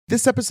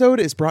This episode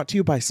is brought to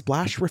you by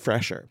Splash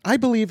Refresher. I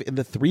believe in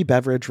the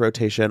 3-beverage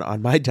rotation on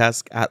my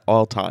desk at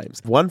all times.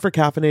 One for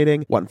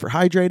caffeinating, one for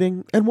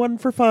hydrating, and one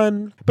for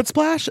fun. But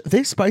Splash,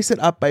 they spice it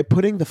up by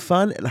putting the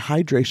fun and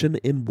hydration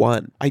in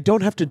one. I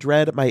don't have to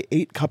dread my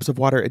 8 cups of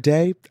water a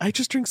day. I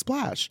just drink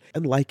Splash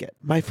and like it.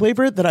 My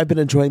flavor that I've been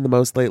enjoying the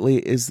most lately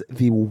is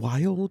the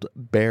Wild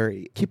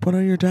Berry. Keep one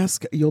on your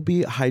desk. You'll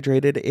be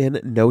hydrated in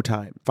no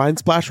time. Find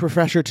Splash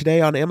Refresher today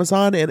on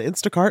Amazon and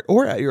Instacart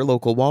or at your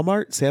local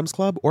Walmart, Sam's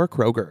Club, or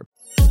Kroger.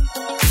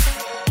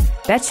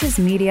 Betches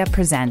Media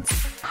presents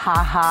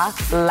Ha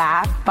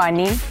laugh,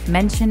 funny.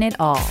 Mention It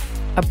All,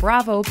 a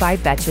Bravo by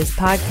Betches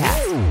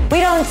podcast.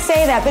 We don't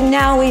say that, but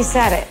now we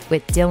said it.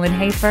 With Dylan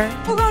Hafer.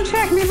 Who gonna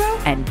check me, bro?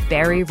 And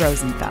Barry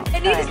Rosenfeld. I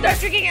need to start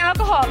drinking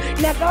alcohol.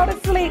 Now go to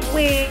sleep,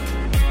 we.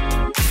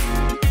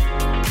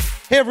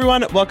 Hey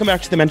everyone, welcome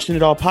back to the Mention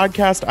It All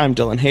podcast. I'm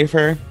Dylan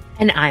Hafer.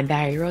 And I'm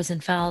Barry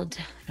Rosenfeld.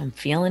 I'm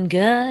feeling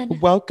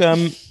good.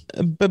 Welcome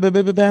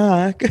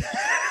back.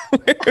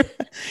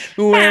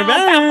 We're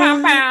back.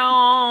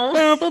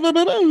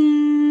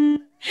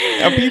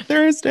 Happy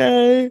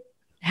Thursday.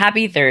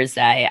 Happy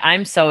Thursday.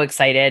 I'm so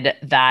excited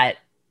that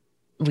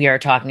we are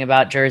talking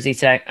about Jersey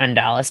today and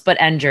Dallas, but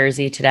and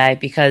Jersey today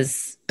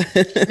because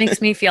it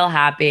makes me feel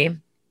happy.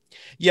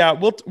 Yeah,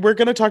 we're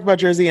going to talk about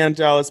Jersey and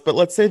Dallas, but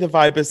let's say the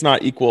vibe is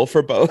not equal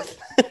for both.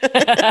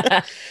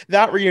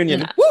 That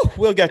reunion,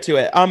 we'll get to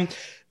it.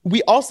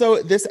 We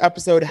also, this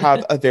episode,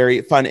 have a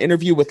very fun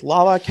interview with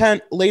Lala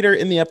Kent. Later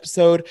in the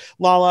episode,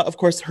 Lala, of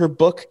course, her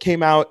book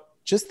came out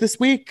just this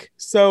week.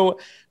 So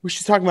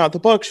she's talking about the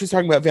book. She's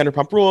talking about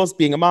Vanderpump Rules,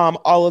 being a mom,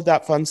 all of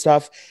that fun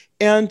stuff.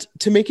 And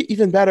to make it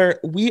even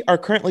better, we are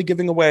currently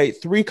giving away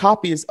 3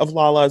 copies of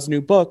Lala's new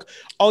book.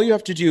 All you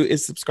have to do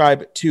is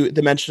subscribe to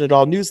the Mention It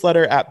All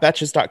newsletter at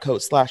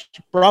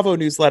betches.co/Bravo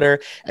newsletter,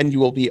 and you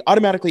will be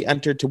automatically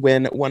entered to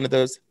win one of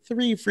those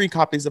 3 free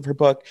copies of her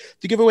book.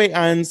 The giveaway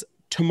ends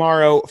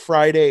tomorrow,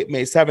 Friday,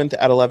 May 7th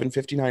at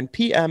 11:59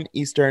 p.m.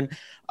 Eastern.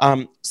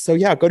 So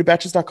yeah, go to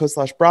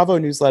betches.co/Bravo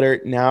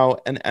newsletter now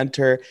and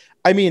enter.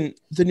 I mean,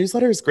 the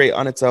newsletter is great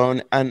on its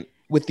own, and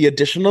with the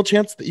additional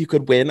chance that you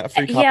could win a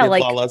free copy of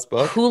Lala's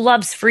book. Who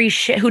loves free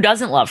shit? Who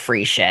doesn't love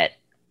free shit?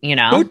 You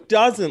know? Who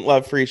doesn't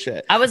love free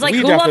shit? I was like,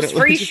 who loves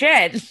free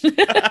shit?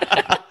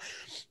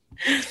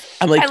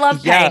 I'm like, I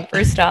love paying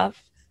for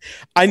stuff.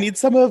 I need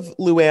some of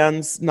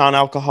Luann's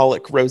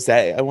non-alcoholic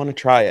rosé. I want to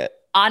try it.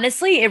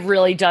 Honestly, it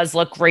really does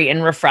look great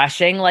and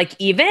refreshing. Like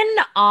even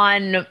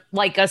on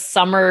like a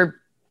summer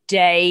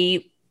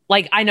day,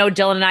 like I know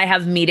Dylan and I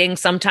have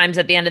meetings sometimes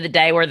at the end of the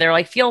day where they're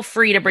like, feel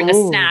free to bring a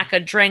snack, a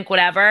drink,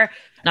 whatever.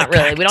 Not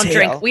really.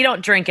 Cocktail. We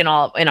don't drink in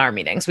our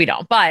meetings. We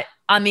don't. But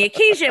on the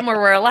occasion where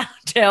we're allowed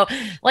to,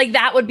 like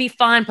that would be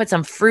fun. Put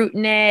some fruit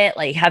in it,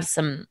 like have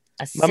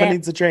Mama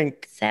needs a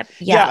drink. Sip.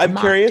 Yeah, I'm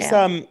curious.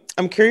 I'm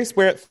curious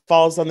where it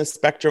falls on the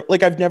spectrum.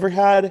 Like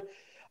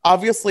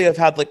obviously I've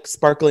had like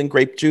sparkling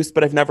grape juice,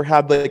 but I've never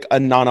had like a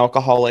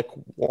non-alcoholic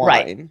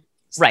wine.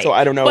 Right. So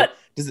I don't know. But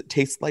does it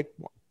taste like?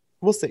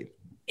 We'll see.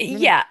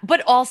 Yeah.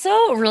 But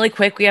also really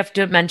quick, we have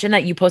to mention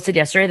that you posted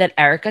yesterday that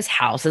Erica's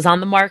house is on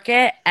the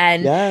market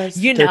and yes,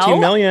 you know,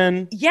 13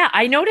 million. Yeah.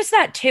 I noticed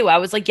that too. I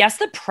was like, yes,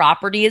 the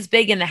property is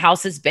big and the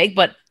house is big,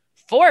 but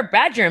 4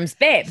 bedrooms,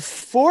 babe.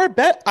 4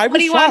 bed. What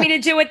do you want me to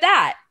do with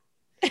that?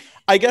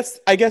 I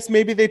guess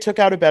maybe they took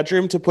out a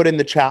bedroom to put in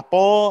the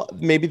chapel.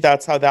 Maybe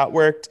that's how that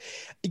worked.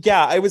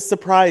 Yeah, I was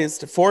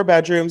surprised. 4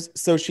 bedrooms.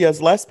 So she has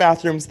less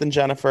bathrooms than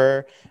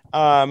Jennifer.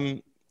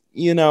 You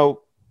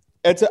know,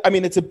 it's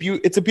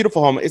a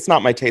beautiful home. It's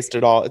not my taste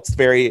at all. It's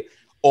very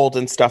old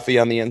and stuffy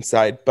on the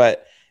inside,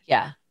 but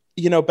yeah,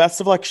 you know, best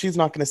of luck. She's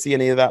not going to see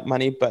any of that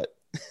money, but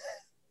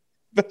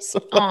best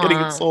of luck getting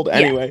it sold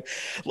anyway.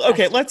 Yeah.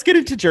 Okay, let's get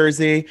into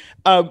Jersey.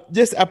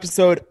 This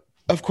episode,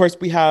 of course,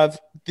 we have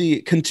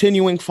the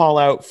continuing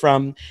fallout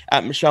from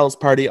at Michelle's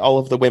party, all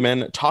of the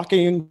women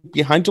talking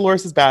behind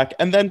Dolores' back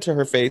and then to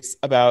her face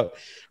about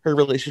her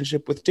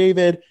relationship with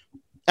David.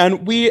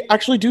 And we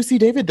actually do see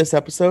David this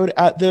episode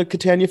at the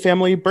Catania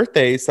family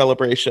birthday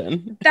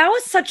celebration. That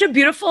was such a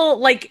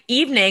beautiful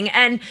evening.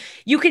 And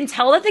you can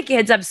tell that the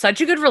kids have such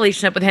a good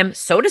relationship with him.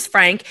 So does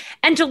Frank.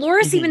 And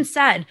Dolores even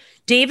said,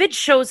 David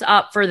shows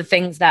up for the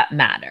things that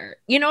matter.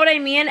 You know what I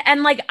mean?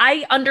 And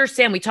I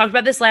understand, we talked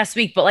about this last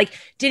week, but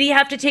did he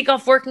have to take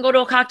off work and go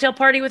to a cocktail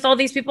party with all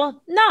these people?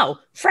 No,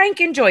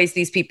 Frank enjoys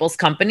these people's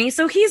company,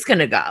 so he's going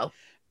to go.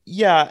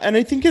 Yeah. And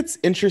I think it's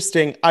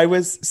interesting. I'm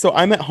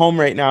at home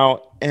right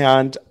now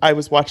and I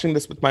was watching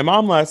this with my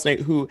mom last night,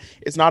 who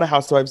is not a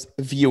Housewives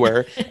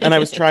viewer. And I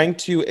was trying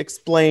to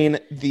explain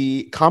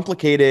the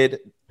complicated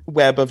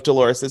web of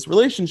Dolores's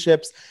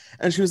relationships.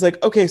 And she was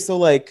like, okay,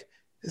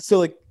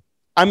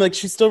 I'm like,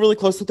 she's still really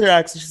close with her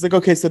ex. And she's like,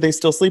 okay, so they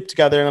still sleep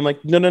together. And I'm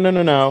like,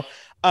 no.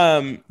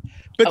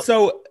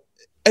 So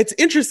it's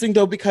interesting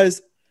though,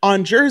 because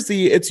on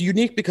Jersey, it's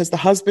unique because the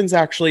husbands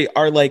actually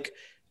are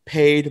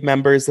paid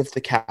members of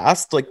the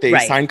cast. They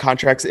sign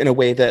contracts in a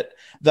way that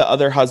the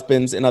other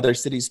husbands in other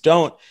cities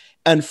don't.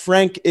 And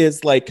Frank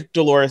is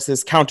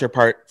Dolores's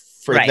counterpart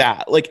for Right.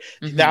 that. Like,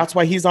 that's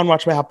why he's on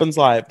Watch What Happens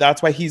Live.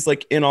 That's why he's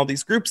like in all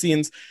these group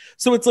scenes.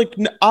 So it's like,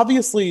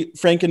 obviously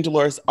Frank and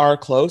Dolores are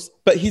close,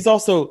 but he's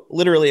also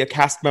literally a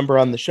cast member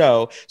on the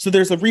show. So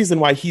there's a reason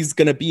why he's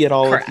going to be at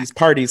all Correct. of these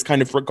parties,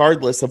 kind of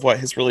regardless of what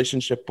his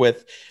relationship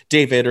with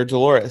David or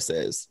Dolores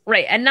is.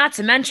 Right. And not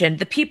to mention,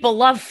 the people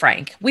love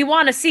Frank. We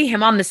want to see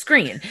him on the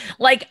screen.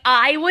 Like,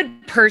 I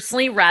would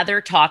personally rather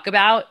talk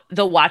about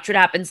the Watch What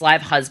Happens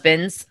Live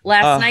husbands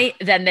last night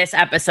than this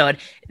episode.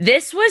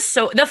 This was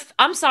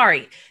I'm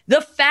sorry.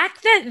 The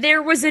fact that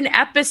there was an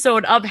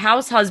episode of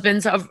House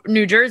Husbands of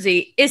New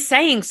Jersey is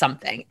saying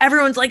something.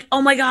 Everyone's like,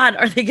 oh my God,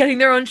 are they getting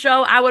their own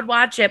show? I would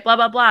watch it, blah,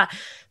 blah, blah.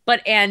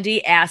 But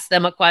Andy asked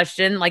them a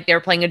question, like they were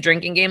playing a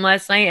drinking game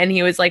last night, and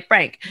he was like,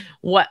 Frank,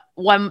 when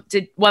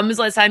was the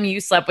last time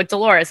you slept with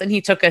Dolores? And he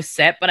took a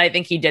sip, but I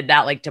think he did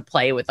that like to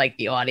play with like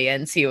the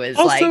audience. He was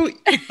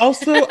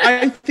also,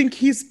 I think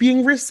he's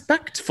being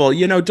respectful.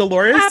 You know,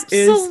 Dolores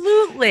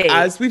absolutely,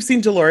 as we've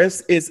seen,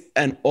 Dolores is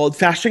an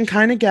old-fashioned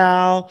kind of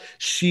gal.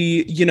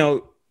 She, you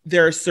know,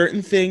 there are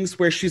certain things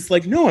where she's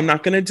like, no, I'm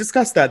not going to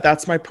discuss that.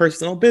 That's my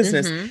personal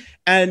business.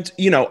 And,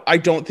 you know, I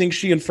don't think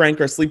she and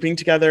Frank are sleeping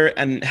together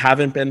and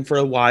haven't been for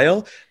a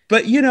while.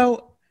 But, you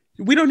know,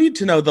 we don't need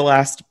to know the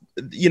last,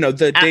 you know,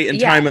 the date and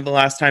time of the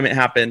last time it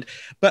happened.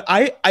 But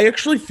I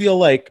actually feel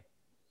like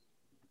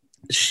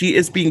she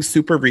is being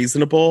super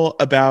reasonable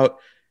about,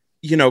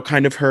 you know,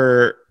 kind of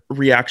her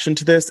reaction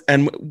to this.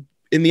 And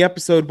in the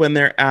episode when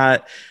they're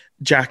at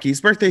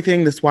Jackie's birthday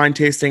thing, this wine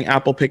tasting,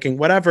 apple picking,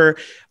 whatever,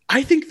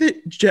 I think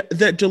that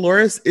that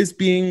Dolores is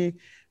being,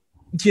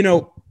 you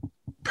know,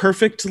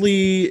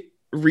 perfectly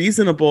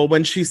reasonable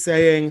when she's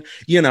saying,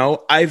 you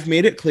know, I've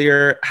made it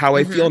clear how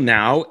I feel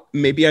now.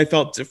 Maybe I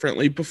felt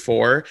differently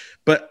before,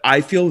 but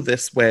I feel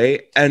this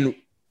way. And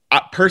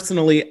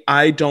personally,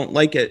 I don't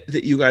like it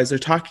that you guys are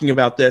talking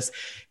about this.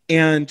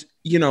 And,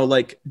 you know,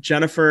 like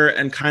Jennifer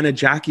and kind of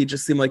Jackie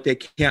just seem like they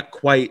can't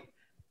quite,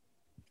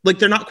 like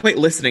they're not quite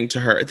listening to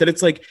her. That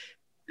it's like,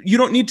 you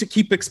don't need to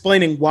keep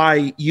explaining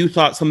why you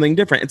thought something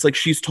different. It's like,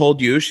 she's told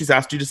you, she's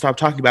asked you to stop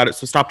talking about it,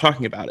 so stop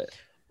talking about it.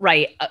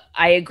 Right.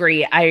 I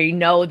agree. I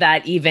know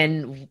that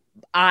even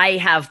I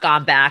have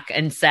gone back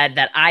and said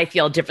that I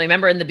feel differently.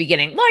 Remember in the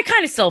beginning, well, I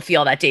kind of still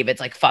feel that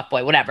David's like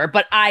fuckboy, whatever,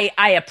 but I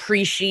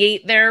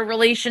appreciate their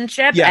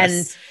relationship.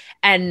 Yes.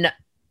 And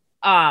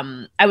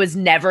I was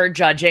never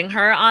judging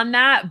her on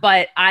that,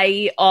 but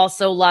I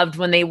also loved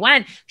when they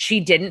went,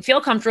 she didn't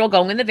feel comfortable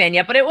going in the van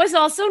yet, but it was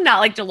also not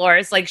like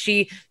Dolores. Like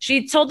she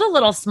told a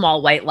little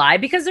small white lie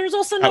because there's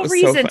also no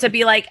reason to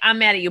be like, I'm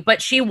mad at you,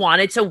 but she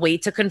wanted to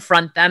wait to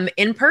confront them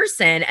in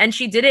person. And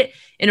she did it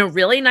in a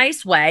really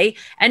nice way.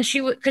 And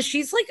cause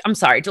she's like, I'm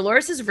sorry,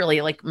 Dolores is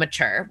really like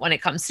mature when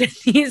it comes to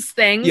these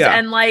things. Yeah.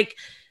 And like,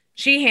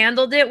 she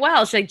handled it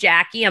well. She's like,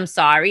 Jackie, I'm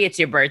sorry. It's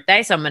your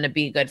birthday. So I'm going to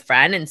be a good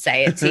friend and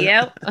say it to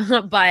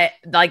you. But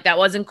like, that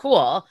wasn't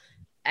cool.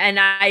 And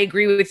I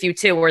agree with you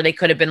too, where they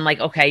could have been like,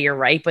 okay, you're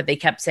right. But they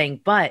kept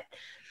saying, but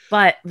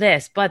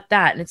this, but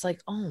that. And it's like,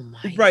 oh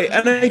my. Right.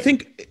 God. And I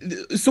think,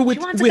 so with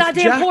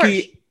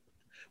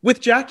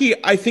Jackie,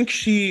 I think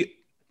she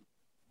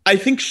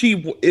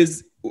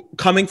is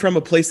coming from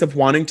a place of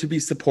wanting to be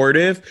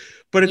supportive,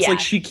 but it's like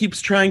she keeps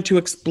trying to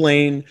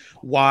explain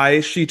why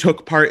she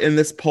took part in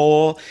this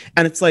poll.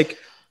 And it's like,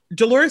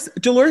 Dolores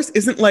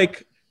isn't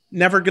like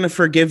never going to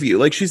forgive you.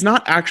 Like, she's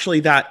not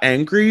actually that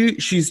angry.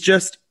 She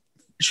just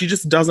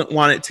doesn't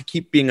want it to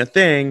keep being a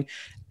thing.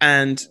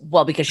 And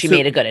well, because she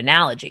made a good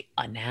analogy.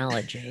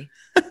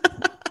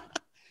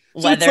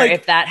 Whether like,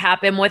 if that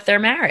happened with their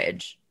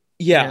marriage.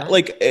 Yeah, you know?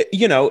 Like,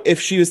 you know,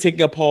 if she was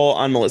taking a poll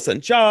on Melissa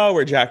and Joe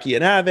or Jackie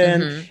and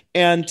Evan.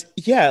 And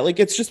yeah, like,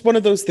 it's just one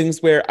of those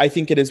things where I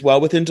think it is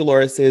well within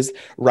Dolores's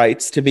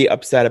rights to be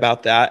upset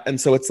about that. And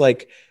so it's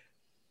like,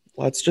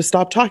 let's just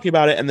stop talking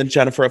about it. And then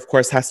Jennifer, of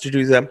course, has to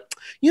do them.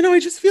 You know, I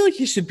just feel like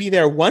he should be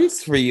there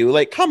once for you.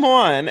 Like, come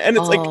on. And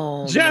it's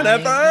like,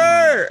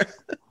 Jennifer,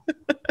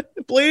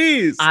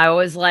 please. I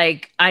was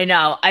like, I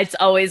know. It's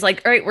always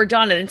like, all right, we're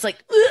done. And it's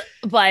like, ugh.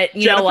 But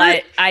you know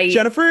what?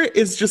 Jennifer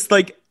is just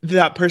like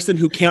that person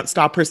who can't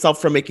stop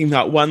herself from making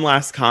that one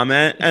last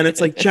comment. And it's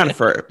like,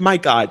 Jennifer, my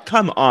God,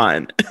 come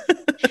on.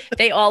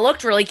 They all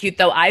looked really cute,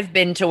 though. I've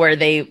been to where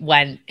they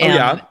went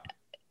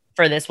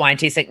for this wine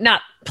tasting.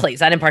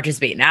 Please, I didn't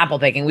participate in apple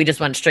picking. We just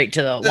went straight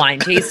to the wine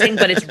tasting,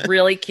 but it's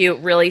really cute,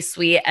 really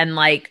sweet. And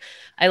like,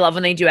 I love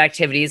when they do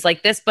activities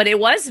like this, but it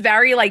was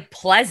very like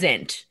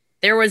pleasant.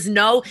 There was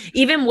no,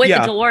 even with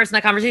Dolores in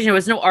that conversation, there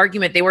was no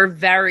argument. They were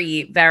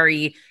very,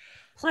 very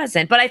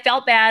pleasant. But I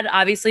felt bad.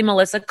 Obviously,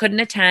 Melissa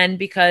couldn't attend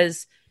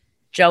because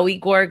Joey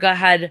Gorga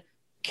had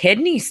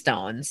kidney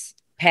stones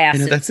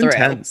passing that's through.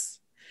 Intense.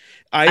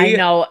 I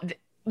know.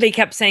 They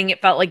kept saying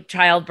it felt like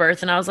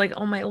childbirth, and I was like,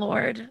 oh my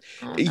Lord.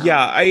 Oh, no. Yeah,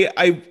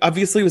 I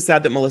obviously was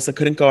sad that Melissa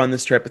couldn't go on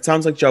this trip. It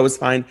sounds like Joe was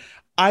fine.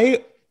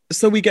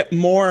 So we get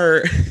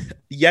more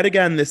yet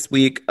again this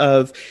week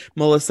of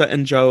Melissa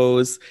and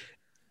Joe's,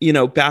 you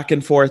know, back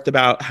and forth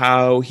about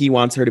how he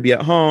wants her to be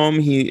at home.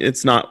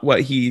 It's not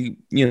what he,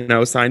 you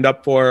know, signed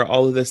up for,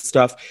 all of this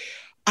stuff.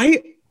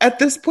 I at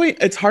this point,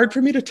 it's hard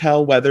for me to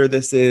tell whether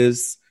this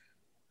is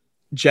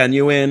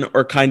genuine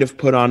or kind of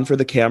put on for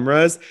the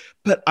cameras.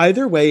 But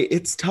either way,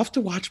 it's tough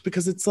to watch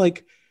because it's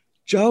like,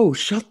 Joe,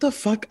 shut the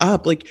fuck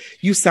up. Like,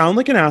 you sound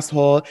like an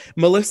asshole.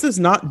 Melissa's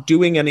not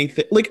doing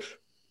anything. Like,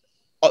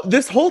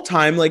 this whole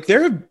time, like,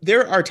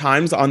 there are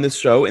times on this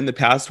show in the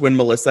past when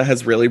Melissa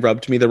has really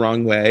rubbed me the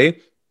wrong way.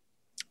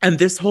 And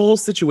this whole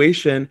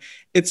situation,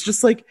 it's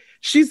just like,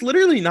 she's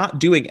literally not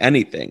doing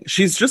anything.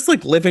 She's just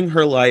like living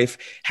her life,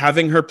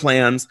 having her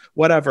plans,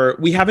 whatever.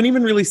 We haven't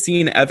even really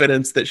seen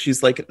evidence that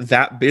she's like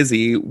that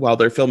busy while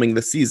they're filming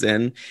the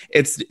season.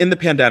 It's in the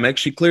pandemic.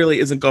 She clearly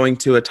isn't going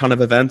to a ton of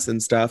events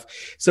and stuff.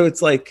 So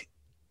it's like,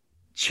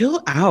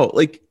 chill out.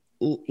 Like,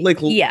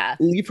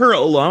 leave her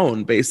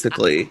alone,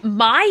 basically.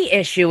 My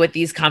issue with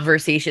these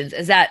conversations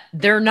is that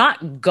they're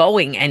not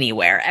going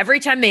anywhere.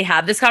 Every time they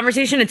have this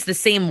conversation, it's the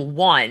same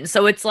one.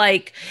 So it's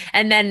like,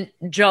 and then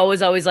Joe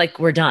is always like,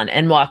 we're done,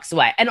 and walks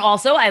away. And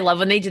also, I love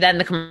when they do that in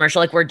the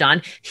commercial, like, we're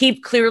done. He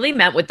clearly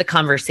meant with the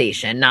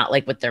conversation, not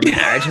like with their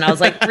marriage. And I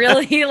was like,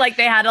 really? Like,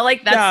 they had to,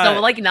 like, that's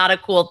so, like, not a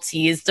cool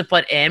tease to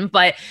put in.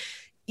 But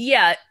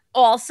yeah.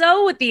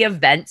 Also, with the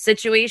event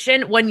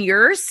situation, when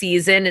your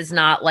season is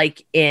not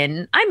like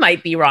I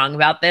might be wrong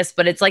about this,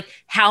 but it's like,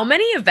 how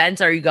many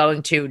events are you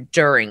going to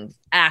during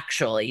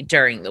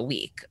the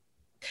week?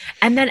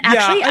 And then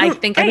actually, I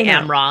think I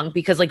am wrong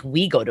because like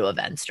we go to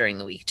events during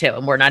the week too,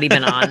 and we're not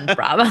even on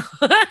Bravo.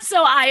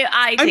 So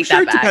I take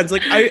that back. Depends.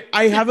 Like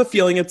I have a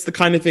feeling it's the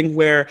kind of thing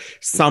where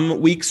some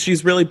weeks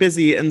she's really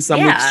busy and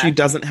some weeks she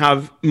doesn't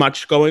have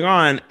much going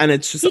on, and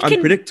it's just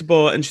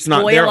unpredictable, and she's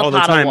not there all the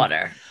time.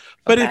 Water.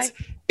 But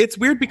it's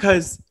weird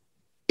because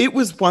it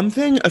was one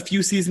thing a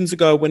few seasons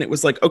ago when it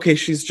was like, okay,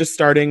 she's just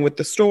starting with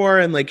the store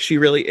and like she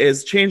really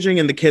is changing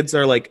and the kids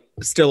are like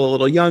still a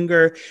little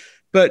younger.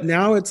 But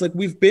now it's like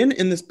we've been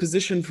in this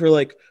position for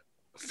like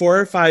 4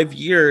 or 5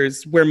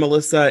 years where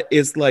Melissa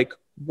is like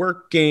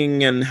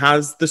working and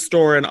has the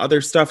store and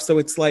other stuff. So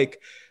it's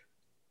like,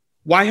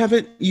 why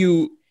haven't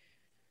you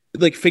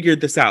like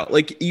figured this out?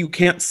 Like, you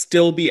can't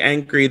still be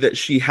angry that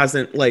she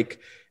hasn't like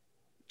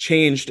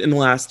changed in the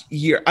last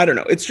year. I don't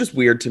know. It's just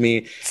weird to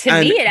me. To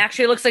me, it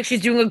actually looks like she's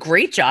doing a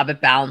great job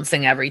at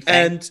balancing everything.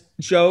 And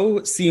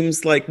Joe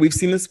seems like, we've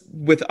seen this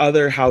with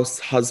other house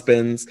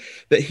husbands,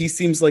 that he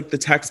seems like the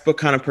textbook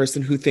kind of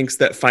person who thinks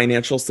that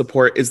financial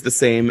support is the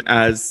same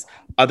as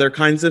other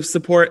kinds of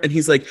support. And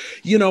he's like,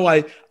 you know,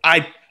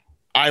 I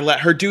let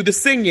her do the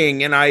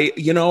singing, and I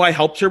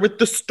helped her with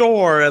the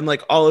store and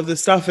like all of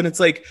this stuff. And it's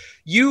like,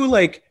 you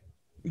like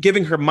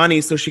giving her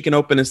money so she can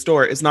open a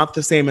store is not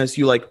the same as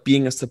you like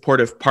being a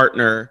supportive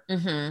partner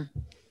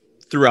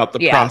throughout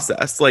the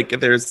process. Like,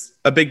 there's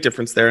a big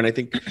difference there. And I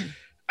think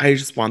I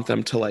just want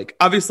them to like,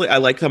 obviously I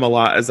like them a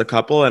lot as a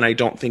couple, and I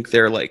don't think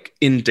they're like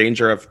in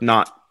danger of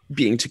not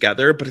being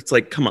together, but it's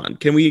like, come on,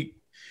 can we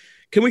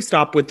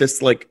stop with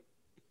this like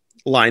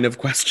line of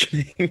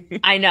questioning?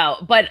 I know,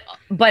 but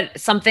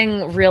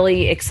something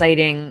really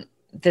exciting,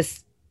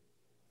 this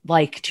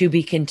like to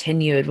be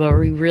continued, where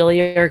we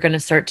really are going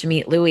to start to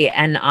meet Louis.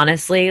 And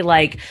honestly,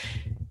 like,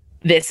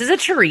 this is a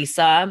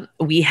Teresa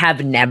we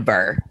have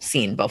never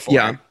seen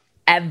before,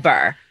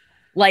 ever.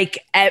 Like,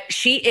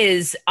 she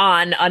is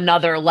on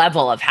another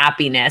level of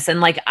happiness.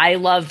 And like, I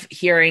love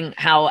hearing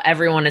how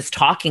everyone is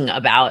talking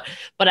about,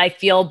 but I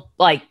feel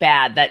like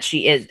bad that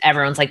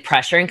everyone's like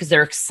pressuring because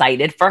they're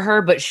excited for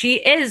her, but she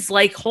is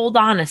like, hold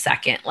on a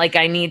second. Like,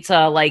 I need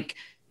to like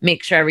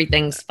make sure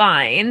everyth's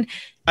fine.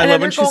 I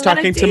love when she's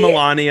talking to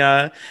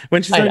Melania.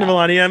 When she's talking to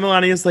Melania,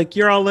 Melania's like,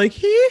 you're all like,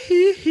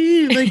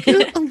 he, like,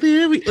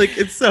 like,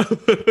 it's so.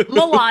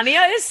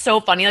 Melania is so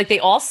funny. Like, they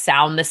all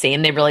sound the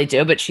same. They really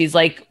do. But she's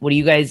like, what are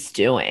you guys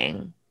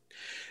doing?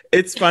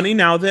 It's funny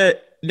now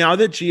that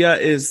Gia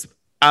is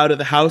out of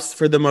the house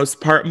for the most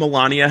part,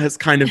 Melania has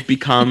kind of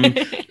become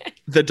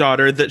the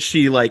daughter that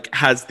she like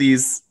has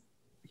these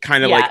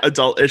kind of like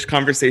adult-ish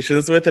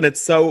conversations with. And it's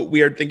so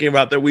weird thinking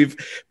about that. We've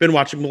been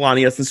watching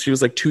Melania since she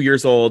was like 2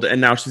 years old, and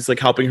now she's like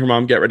helping her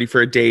mom get ready for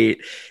a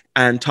date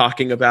and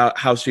talking about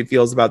how she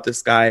feels about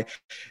this guy.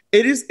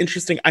 It is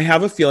interesting. I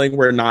have a feeling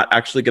we're not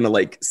actually going to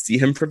like see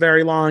him for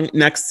very long.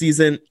 Next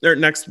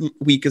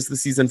week is the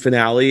season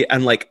finale,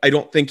 and like I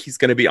don't think he's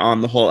going to be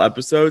on the whole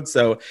episode.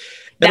 So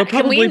it'll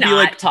probably can we not be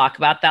like, talk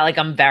about that? Like,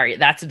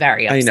 that's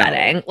very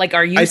upsetting. Like,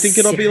 are you I think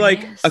it'll be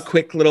like serious? a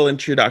quick little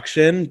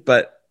introduction,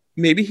 but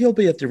maybe he'll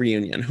be at the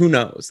reunion. Who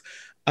knows?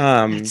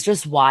 It's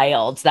just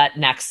wild that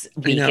next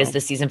week is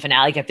the season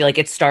finale. Like, I feel like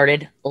it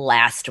started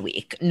last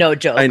week. No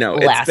joke. I know.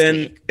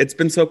 It's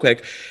been so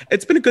quick.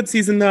 It's been a good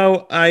season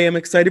though. I am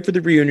excited for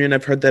the reunion.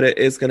 I've heard that it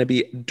is going to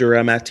be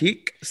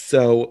dramatic.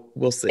 So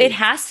we'll see. It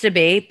has to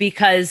be,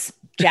 because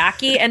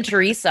Jackie and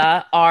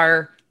Teresa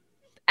are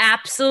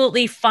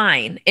absolutely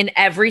fine in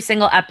every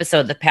single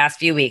episode the past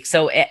few weeks.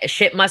 So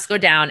shit must go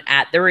down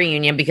at the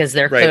reunion because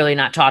they're clearly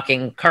not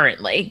talking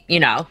currently,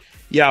 you know?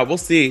 Yeah, we'll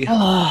see.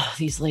 Oh,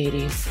 these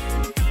ladies.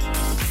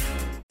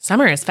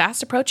 Summer is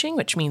fast approaching,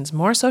 which means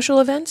more social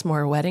events,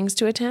 more weddings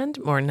to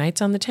attend, more nights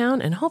on the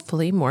town, and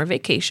hopefully more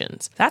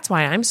vacations. That's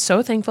why I'm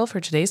so thankful for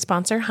today's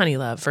sponsor,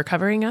 Honeylove, for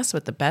covering us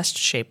with the best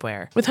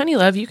shapewear. With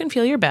Honeylove, you can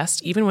feel your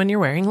best even when you're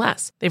wearing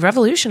less. They've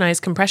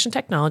revolutionized compression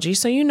technology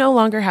so you no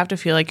longer have to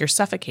feel like you're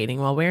suffocating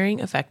while wearing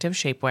effective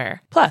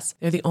shapewear. Plus,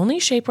 they're the only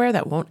shapewear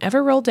that won't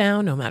ever roll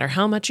down no matter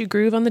how much you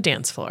groove on the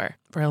dance floor.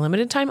 For a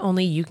limited time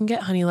only, you can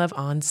get Honeylove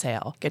on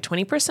sale. Get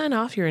 20%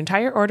 off your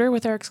entire order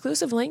with our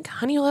exclusive link,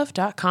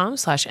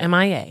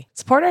 honeylove.com/MIA.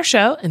 Support our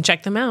show and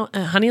check them out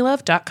at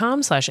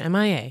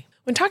honeylove.com/MIA.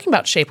 When talking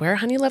about shapewear,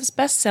 Honeylove's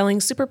best-selling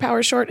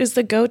Superpower Short is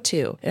the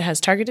go-to. It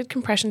has targeted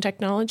compression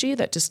technology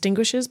that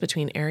distinguishes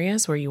between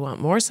areas where you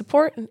want more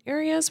support and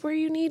areas where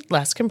you need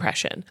less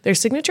compression. Their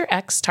Signature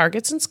X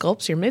targets and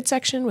sculpts your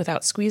midsection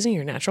without squeezing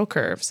your natural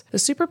curves. The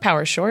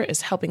Superpower Short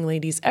is helping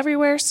ladies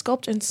everywhere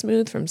sculpt and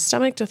smooth from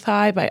stomach to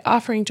thigh by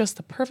offering just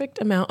the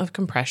perfect amount of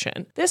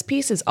compression. This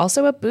piece is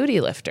also a booty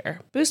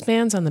lifter. Boost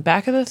bands on the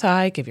back of the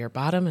thigh give your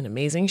bottom an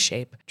amazing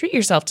shape. Treat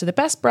yourself to the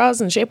best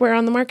bras and shapewear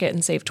on the market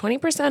and save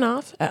 20%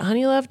 off at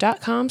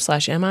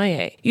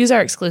honeylove.com/MIA. Use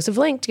our exclusive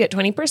link to get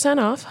 20%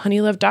 off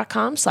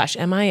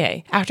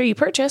honeylove.com/MIA. After you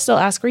purchase, they'll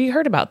ask where you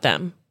heard about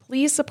them.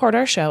 Please support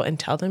our show and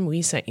tell them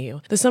we sent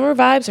you. The summer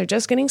vibes are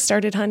just getting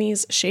started,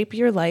 honeys. Shape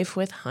your life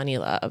with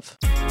Honeylove.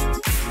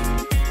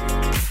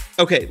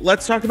 Okay,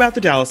 let's talk about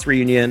the Dallas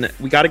reunion.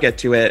 We got to get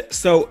to it.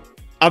 So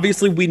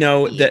obviously we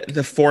know that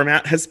the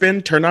format has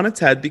been turned on its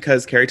head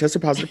because Carrie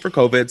tested positive for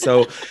COVID.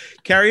 So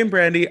Carrie and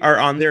Brandi are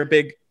on their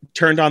big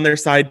turned on their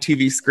side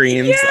TV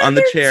screens on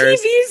the chairs.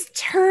 TV's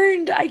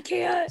turned. I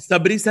can't.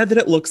 Somebody said that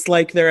it looks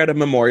like they're at a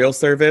memorial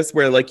service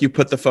where like you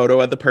put the photo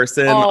of the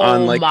person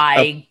on like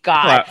a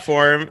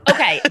platform.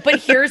 Okay, but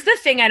here's the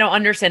thing I don't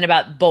understand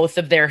about both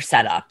of their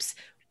setups.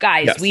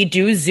 Guys, we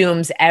do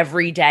Zooms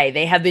every day.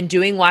 They have been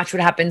doing Watch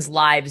What Happens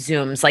live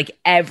Zooms like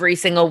every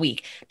single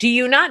week. Do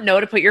you not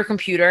know to put your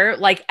computer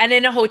like, and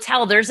in a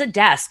hotel, there's a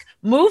desk.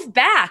 Move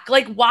back.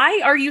 Like,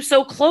 why are you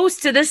so close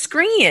to the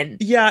screen?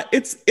 Yeah,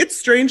 it's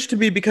strange to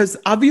me because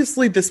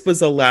obviously this was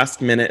a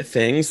last minute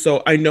thing.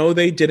 So I know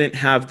they didn't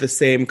have the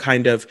same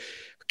kind of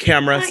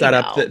camera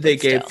setup that they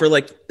gave for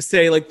like,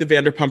 say like the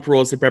Vanderpump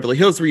Rules at Beverly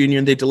Hills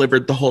reunion. They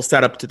delivered the whole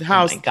setup to the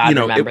house. Oh my God, you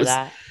know, remember it was,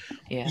 that?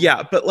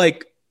 Yeah, but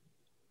like,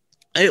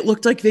 it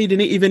looked like they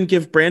didn't even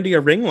give Brandi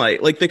a ring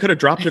light. Like they could have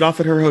dropped it off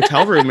at her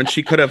hotel room and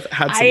she could have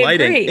had some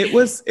lighting. It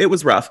was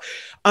rough.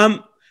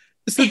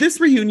 So this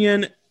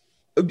reunion,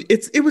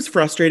 it was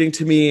frustrating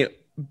to me.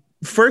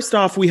 First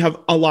off, we have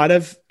a lot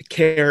of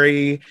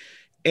Carrie,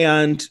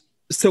 and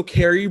so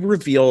Carrie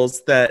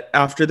reveals that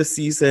after the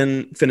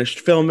season finished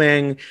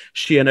filming,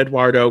 she and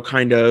Eduardo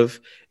kind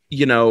of,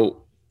 you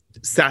know,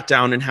 sat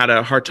down and had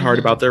a heart-to-heart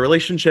about their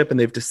relationship, and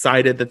they've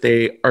decided that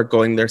they are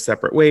going their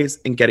separate ways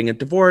and getting a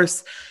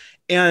divorce.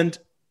 And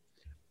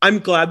I'm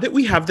glad that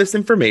we have this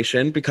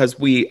information because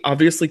we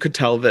obviously could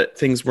tell that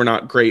things were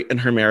not great in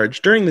her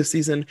marriage during the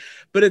season.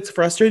 But it's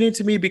frustrating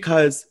to me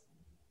because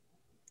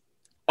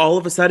all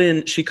of a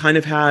sudden she kind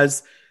of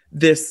has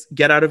this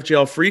get out of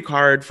jail free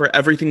card for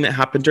everything that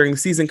happened during the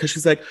season. Because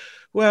she's like,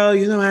 well,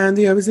 you know,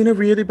 Andy, I was in a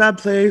really bad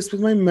place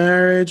with my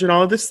marriage and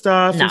all of this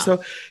stuff. No. And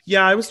so,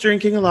 yeah, I was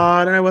drinking a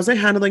lot and I wasn't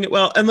handling it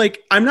well. And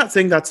like, I'm not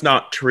saying that's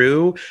not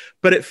true,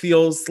 but it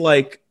feels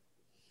like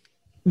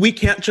we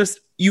can't just,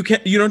 you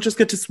don't just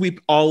get to sweep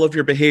all of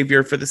your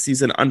behavior for the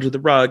season under the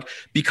rug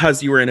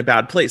because you were in a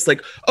bad place.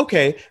 Like,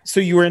 okay,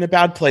 so you were in a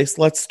bad place.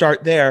 Let's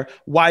start there.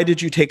 Why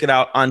did you take it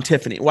out on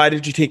Tiffany? Why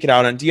did you take it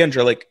out on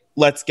D'Andra? Like,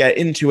 let's get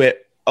into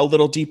it a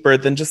little deeper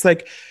than just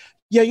like,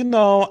 yeah, you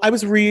know, I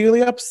was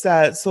really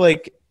upset. So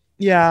like,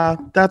 yeah,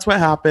 that's what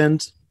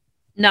happened.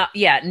 No.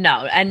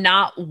 And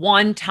not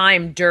one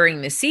time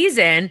during the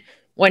season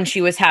when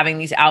she was having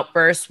these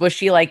outbursts, was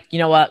she like, you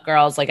know what,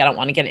 girls, like, I don't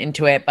want to get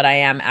into it, but I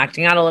am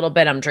acting out a little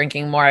bit. I'm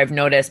drinking more, I've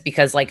noticed,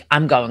 because like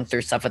I'm going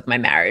through stuff with my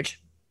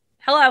marriage.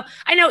 Hello.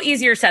 I know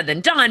easier said than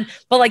done,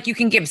 but like you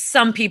can give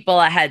some people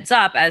a heads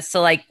up as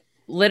to like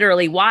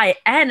literally why.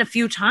 And a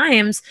few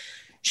times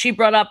she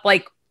brought up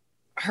like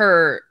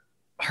her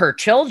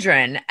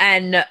children.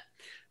 And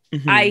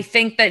I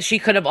think that she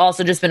could have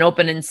also just been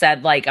open and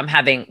said like,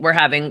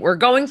 we're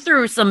going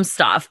through some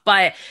stuff,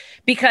 but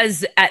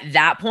because at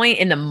that point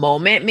in the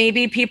moment,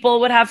 maybe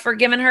people would have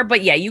forgiven her.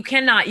 But yeah, you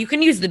can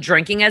use the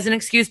drinking as an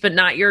excuse, but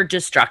not your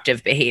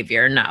destructive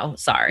behavior. No,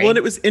 sorry. Well, and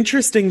it was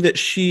interesting that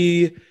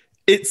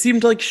it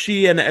seemed like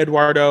she and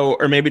Eduardo,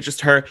 or maybe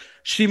just her,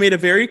 she made a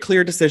very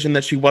clear decision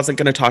that she wasn't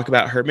going to talk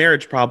about her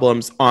marriage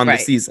problems on the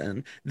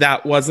season.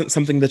 That wasn't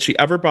something that she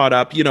ever brought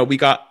up. You know, we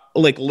got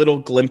like little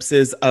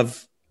glimpses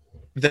of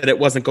that it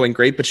wasn't going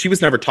great, but she was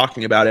never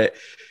talking about it.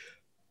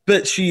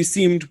 But she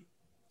seemed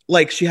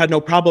like she had no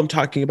problem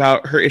talking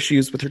about her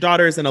issues with her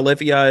daughters and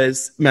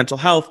Olivia's mental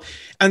health.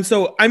 And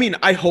so, I mean,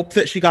 I hope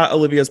that she got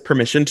Olivia's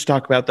permission to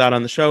talk about that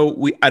on the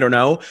show. I don't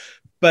know,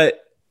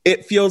 but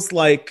it feels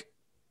like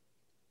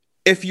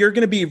if you're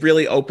going to be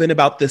really open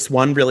about this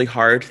one really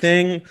hard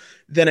thing,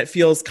 then it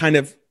feels kind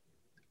of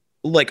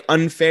like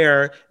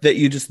unfair that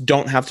you just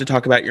don't have to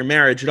talk about your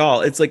marriage at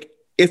all. It's like,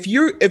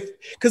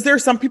 because there are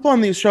some people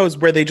on these shows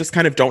where they just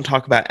kind of don't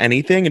talk about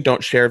anything and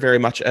don't share very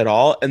much at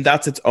all, and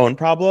that's its own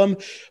problem.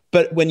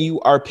 But when you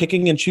are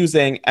picking and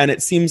choosing, and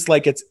it seems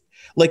like it's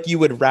like you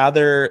would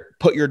rather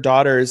put your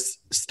daughter's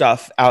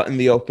stuff out in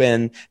the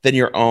open than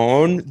your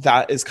own,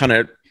 that is kind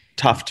of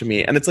tough to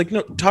me. And it's like,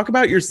 no, talk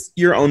about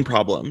your own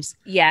problems.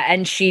 Yeah,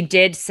 and she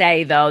did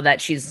say though that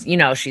she's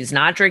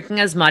not drinking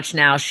as much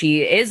now.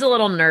 She is a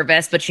little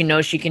nervous, but she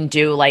knows she can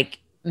do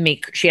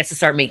she has to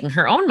start making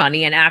her own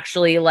money and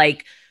actually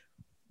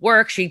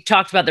work. She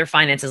talked about their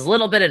finances a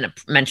little bit and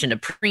mentioned a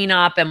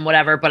prenup and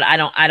whatever, but I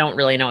don't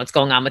really know what's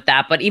going on with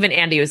that. But even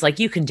Andy was like,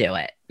 you can do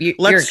it. You're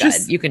good.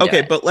 You can do it.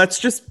 Okay, but let's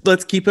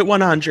keep it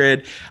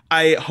 100.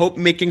 I hope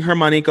making her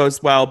money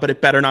goes well, but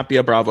it better not be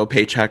a Bravo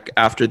paycheck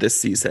after this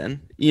season.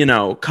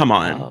 Come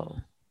on. Oh.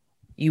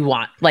 You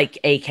want,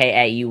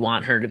 AKA, you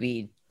want her to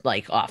be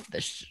off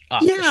the show.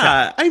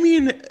 I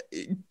mean,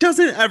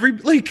 doesn't every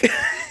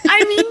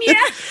I mean,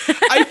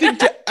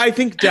 yeah. I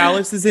think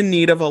Dallas is in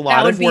need of a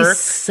lot of work. That would be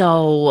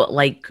so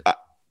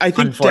I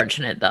think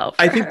unfortunate though.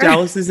 I think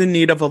Dallas is in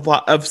need of a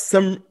lot of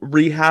some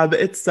rehab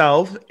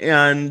itself,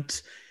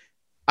 and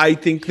I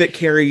think that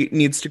Carrie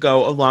needs to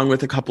go along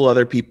with a couple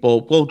other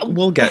people.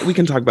 We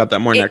can talk about that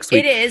more next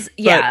week. It is,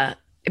 yeah.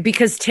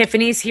 Because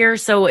Tiffany's here,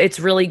 so it's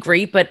really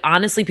great. But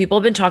honestly, people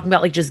have been talking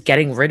about just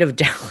getting rid of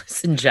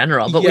Dallas in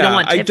general. But we don't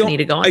want Tiffany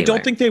to go anywhere. I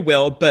don't think they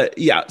will. But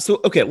yeah,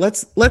 so okay,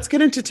 let's get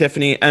into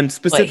Tiffany, and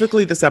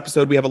specifically this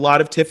episode. We have a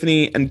lot of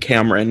Tiffany and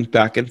Cameron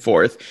back and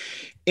forth,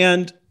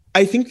 and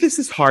I think this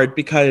is hard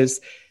because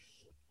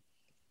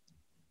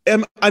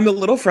I'm a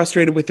little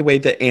frustrated with the way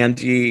that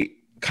Andy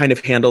kind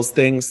of handles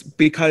things,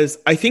 because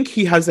I think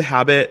he has a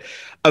habit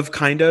of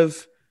kind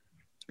of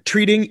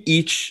treating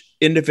each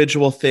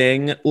individual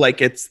thing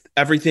like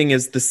everything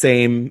is the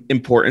same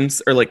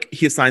importance, or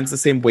he assigns the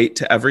same weight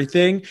to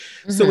everything.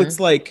 Mm-hmm. So it's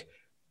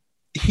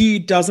he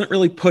doesn't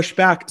really push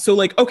back.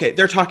 So okay,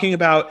 they're talking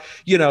about,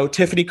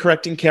 Tiffany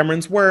correcting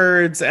Cameron's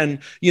words and,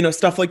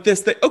 stuff like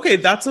this,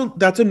 that's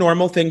a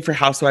normal thing for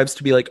housewives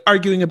to be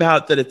arguing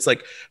about, that it's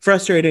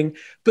frustrating.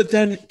 But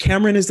then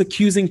Cameron is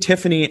accusing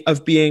Tiffany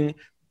of being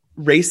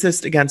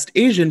racist against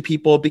Asian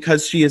people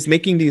because she is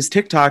making these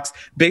TikToks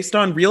based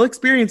on real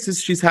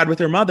experiences she's had with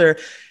her mother.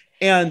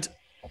 And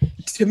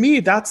to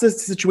me, that's a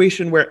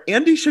situation where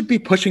Andy should be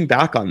pushing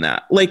back on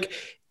that.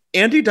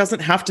 Andy doesn't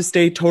have to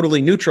stay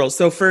totally neutral.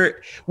 So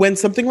when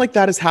something like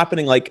that is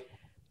happening,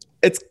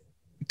 it's,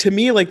 to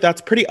me,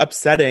 that's pretty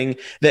upsetting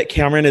that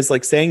Cameron is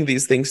saying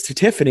these things to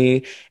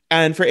Tiffany,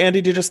 and for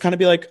Andy to just kind of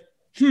be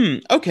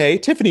okay,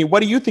 Tiffany,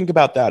 what do you think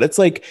about that? It's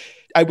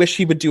I wish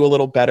he would do a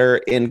little better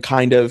in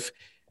kind of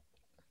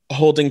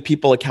holding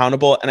people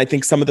accountable. And I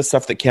think some of the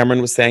stuff that Cameron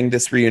was saying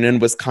this reunion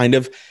was kind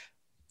of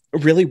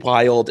really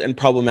wild and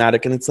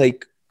problematic. And it's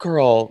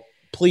girl,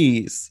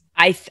 please.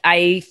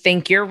 I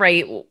think you're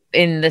right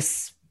in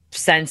this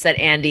sense that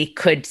Andy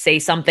could say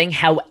something.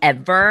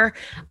 However,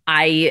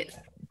 I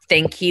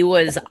think he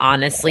was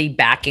honestly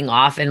backing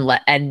off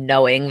and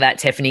knowing that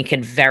Tiffany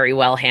can very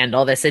well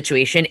handle the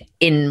situation,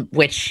 in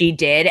which she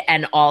did.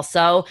 And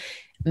also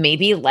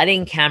maybe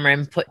letting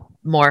Cameron put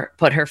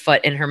her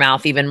foot in her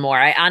mouth even more.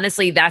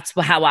 That's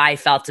how I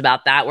felt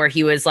about that, where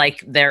he was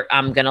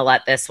I'm going to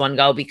let this one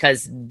go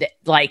because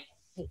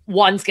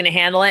one's going to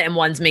handle it and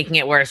one's making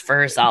it worse for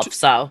herself.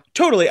 So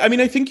totally. I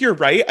mean, I think you're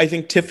right. I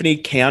think Tiffany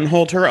can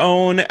hold her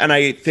own. And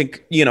I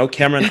think,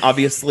 Cameron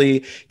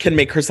obviously can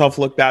make herself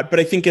look bad, but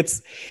I think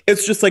it's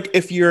just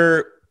if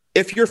you're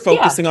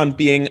focusing on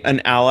being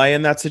an ally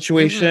in that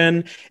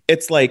situation,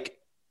 it's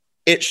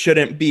it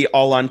shouldn't be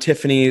all on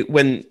Tiffany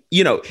when,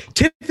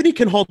 Tiffany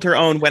can hold her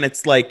own when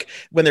it's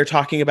when they're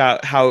talking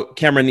about how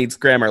Cameron needs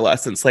grammar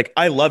lessons.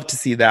 I love to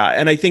see that.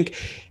 And I think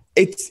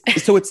it's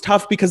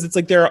tough because it's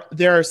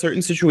there are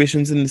certain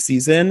situations in the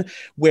season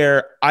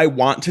where I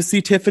want to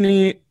see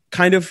Tiffany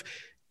kind of,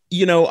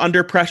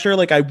 under pressure.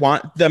 I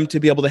want them to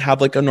be able to have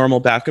a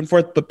normal back and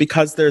forth, but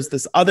because there's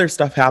this other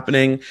stuff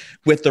happening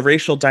with the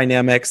racial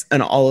dynamics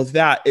and all of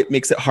that, it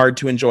makes it hard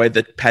to enjoy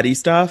the petty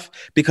stuff,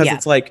 because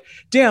it's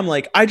damn,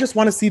 I just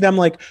want to see them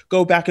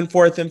go back and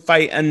forth and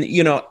fight and,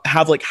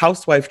 have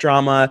housewife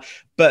drama.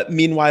 But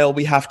meanwhile,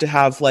 we have to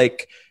have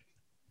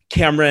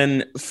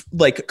Cameron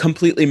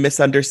completely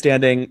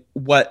misunderstanding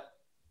what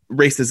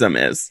racism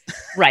is.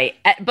 Right.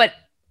 But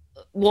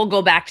we'll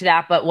go back to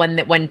that. But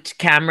when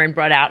Cameron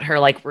brought out her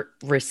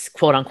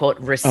quote unquote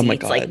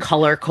receipts,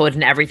 color code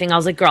and everything, I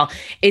was girl,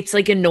 it's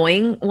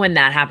annoying when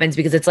that happens,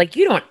 because it's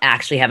you don't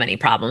actually have any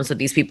problems with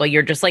these people.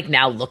 You're just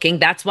now looking.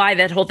 That's why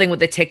that whole thing with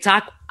the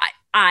TikTok,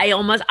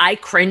 I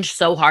cringed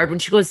so hard when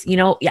she goes,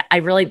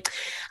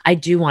 I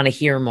do want to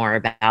hear more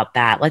about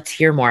that. Let's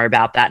hear more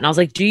about that. And I was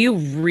do you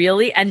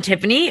really? And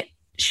Tiffany,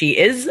 she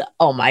is,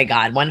 oh my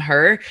God, when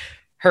her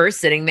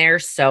sitting there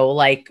so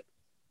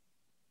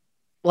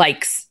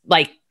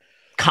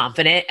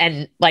confident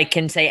and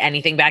can say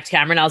anything back to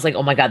Cameron, I was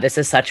oh my God, this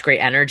is such great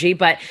energy.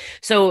 But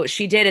so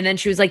she did. And then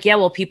she was yeah,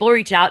 well, people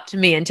reach out to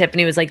me. And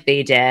Tiffany was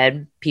they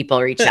did.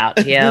 People reached out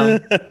to you.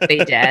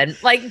 They did.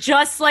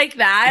 Just like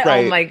that.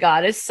 Right. Oh my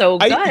God, it's so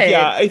good.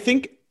 I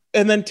think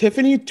And then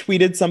Tiffany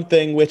tweeted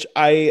something which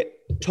I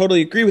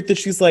totally agree with, that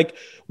she's like,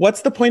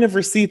 what's the point of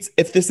receipts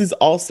if this is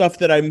all stuff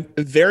that I'm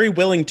very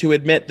willing to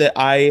admit that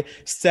I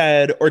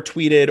said or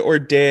tweeted or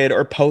did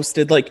or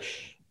posted? Like,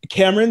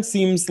 Cameron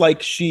seems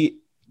like she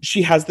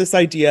has this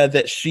idea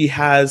that she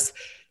has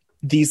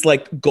these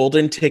like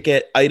golden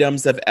ticket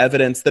items of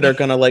evidence that are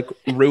going to like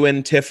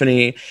ruin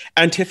Tiffany.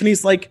 And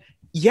Tiffany's like,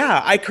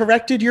 yeah, I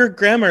corrected your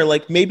grammar.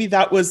 Like, maybe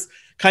that was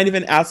kind of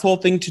an asshole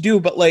thing to do,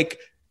 but like,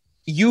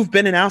 you've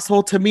been an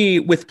asshole to me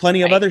with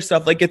plenty of other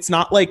stuff. Like, it's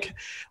not like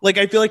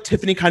I feel like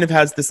Tiffany kind of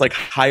has this like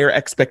higher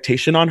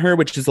expectation on her,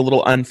 which is a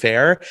little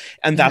unfair.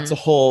 And that's a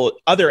whole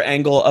other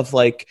angle of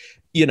like,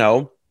 you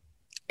know,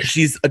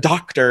 she's a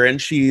doctor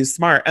and she's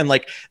smart, and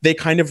like they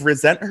kind of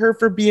resent her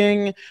for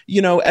being,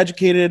 you know,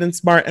 educated and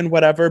smart and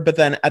whatever. But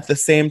then at the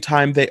same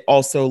time, they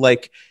also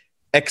like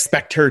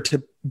expect her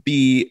to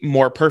be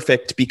more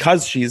perfect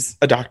because she's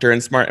a doctor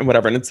and smart and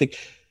whatever. And it's like,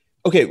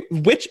 okay,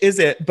 which is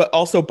it? But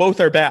also both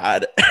are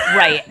bad.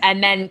 Right.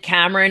 And then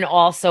Cameron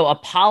also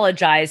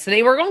apologized. So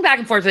they were going back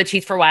and forth with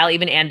Cheats for a while.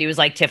 Even Andy was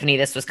like, Tiffany,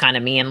 this was kind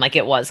of mean. Like,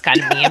 it was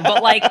kind of mean.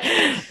 But like,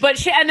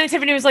 and then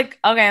Tiffany was like,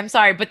 okay, I'm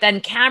sorry. But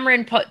then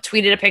Cameron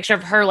tweeted a picture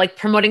of her like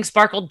promoting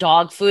Sparkle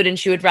dog food, and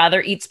she would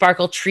rather eat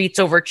Sparkle treats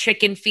over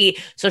chicken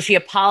feet. So she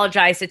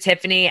apologized to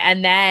Tiffany.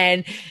 And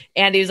then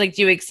Andy was like,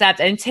 do you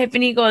accept? And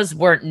Tiffany goes,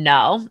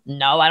 no,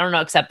 I don't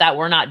know, accept that.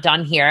 We're not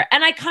done here.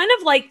 And I kind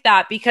of like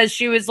that, because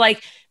she was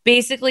like,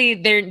 basically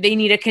they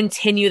need to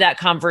continue that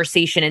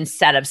conversation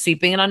instead of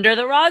sweeping it under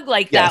the rug.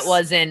 Like, that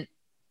wasn't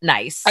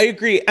nice. I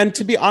agree. And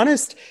to be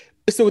honest,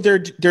 so they're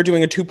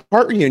doing a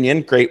 2-part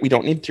reunion. Great. We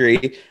don't need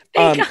 3.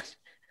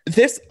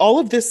 All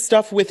of this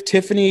stuff with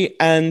Tiffany,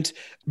 and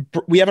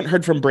we haven't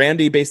heard from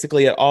Brandy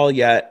basically at all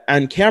yet.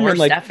 And Cameron,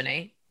 like,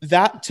 Stephanie.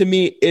 That to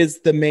me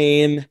is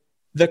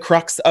the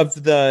crux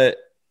of the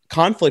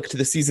conflict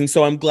this season.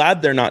 So I'm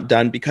glad they're not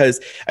done, because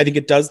I think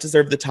it does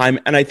deserve the time.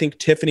 And I think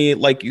Tiffany,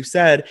 like you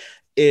said,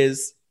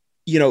 is,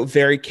 you know,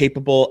 very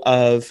capable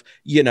of,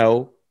 you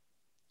know,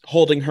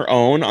 holding her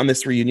own on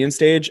this reunion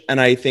stage.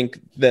 And I think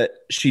that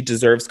she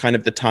deserves kind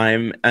of the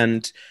time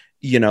and,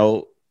 you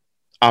know,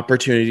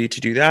 opportunity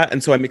to do that.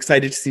 And so I'm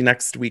excited to see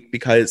next week,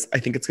 because I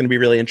think it's going to be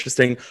really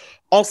interesting.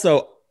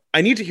 Also,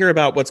 I need to hear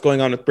about what's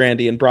going on with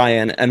Brandy and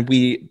Brian. And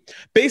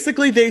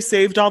they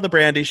saved all the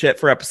Brandy shit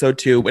for episode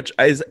 2, which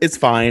is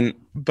fine,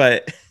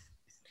 but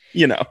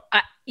you know.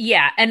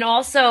 Yeah. And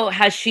also,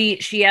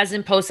 she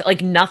hasn't posted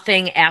like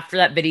nothing after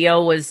that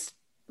video was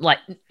like,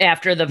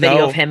 after the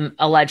video of him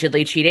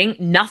allegedly cheating,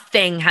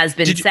 nothing has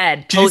been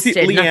said. Did you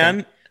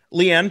see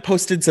Leanne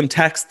posted some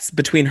texts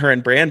between her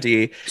and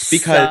Brandy,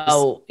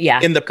 because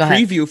in the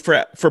preview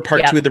for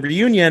part 2 of the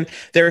reunion,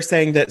 they were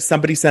saying that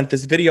somebody sent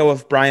this video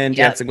of Brian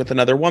dancing with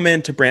another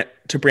woman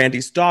to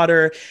Brandy's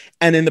daughter.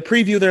 And in the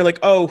preview, they're like,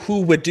 oh,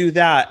 who would do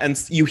that?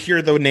 And you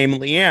hear the name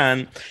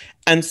Leanne.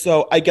 And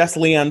so I guess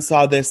Leanne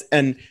saw this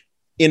and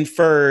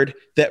inferred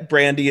that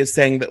Brandy is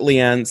saying that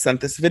Leanne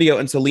sent this video.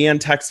 And so Leanne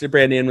texted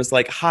Brandy and was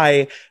like,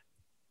 hi,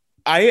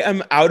 I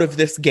am out of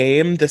this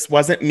game. This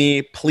wasn't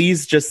me.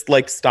 Please just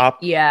like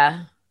stop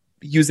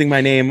using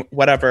my name,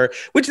 whatever.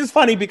 Which is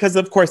funny, because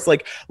of course,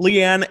 like,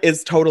 Leanne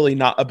is totally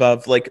not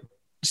above like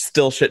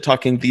still shit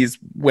talking these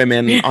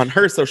women on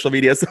her social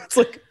media. So it's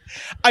like,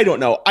 I don't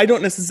know. I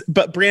don't necessarily,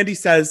 but Brandy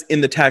says in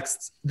the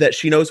texts that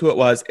she knows who it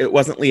was. It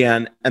wasn't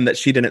Leanne, and that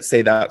she didn't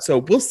say that. So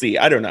we'll see.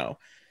 I don't know.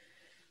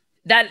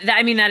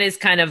 I mean, that is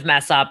kind of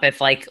mess up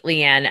if like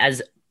Leanne,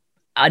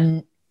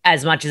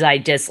 as much as I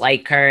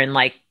dislike her and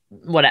like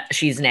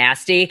she's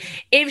nasty,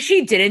 if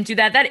she didn't do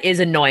that, that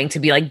is annoying to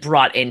be like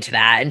brought into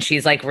that. And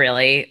she's like,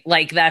 really?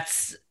 Like,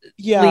 that's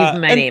leave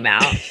my name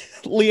out.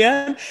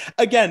 Leanne,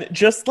 again,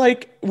 just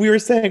like we were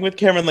saying with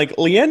Cameron, like,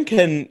 Leanne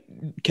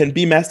can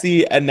be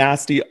messy and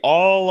nasty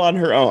all on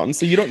her own.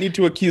 So you don't need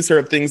to accuse her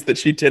of things that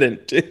she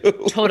didn't do.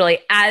 Totally.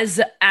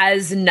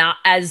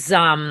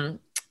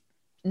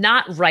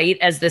 Not right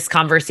as this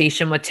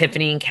conversation with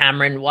Tiffany and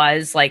Cameron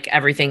was, like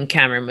everything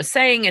Cameron was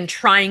saying and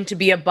trying to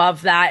be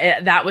above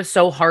that, that was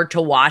so hard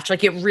to watch.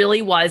 Like, it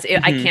really was.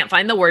 I can't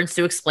find the words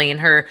to explain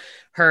her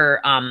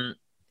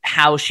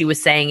how she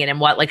was saying it and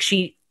what, like,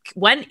 she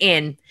went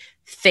in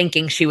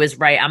thinking she was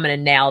right. I'm going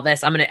to nail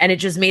this. And it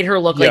just made her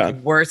look like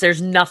worse.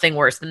 There's nothing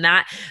worse than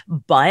that.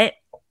 But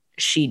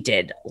she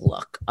did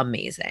look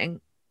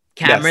amazing.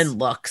 Cameron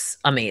looks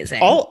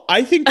amazing.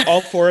 I think all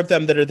 4 of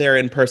them that are there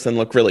in person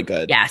look really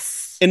good.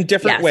 Yes. In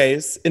different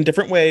ways.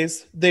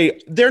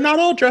 They're not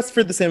all dressed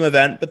for the same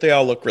event, but they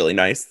all look really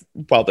nice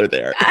while they're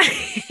there.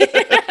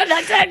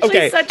 That's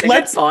actually such a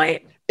good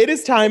point. It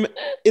is time.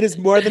 It is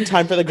more than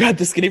time for the Grab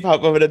the Skinny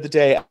Pop moment of the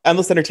day.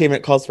 Endless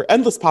entertainment calls for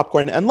endless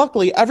popcorn. And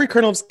luckily, every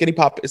kernel of Skinny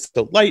Pop is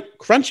so light,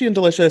 crunchy, and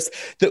delicious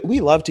that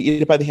we love to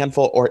eat it by the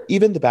handful or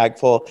even the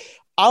bagful.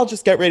 I'll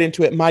just get right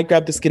into it. My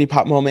Grab the Skinny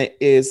Pop moment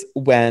is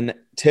when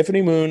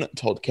Tiffany Moon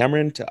told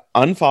Cameron to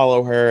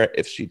unfollow her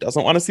if she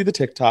doesn't want to see the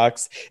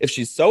TikToks. If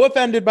she's so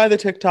offended by the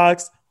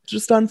TikToks,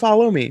 just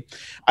unfollow me.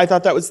 I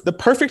thought that was the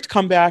perfect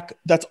comeback.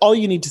 That's all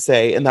you need to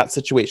say in that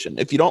situation.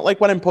 If you don't like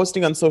what I'm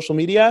posting on social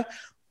media,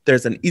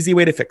 there's an easy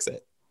way to fix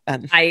it.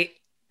 And I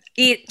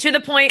eat to the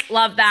point.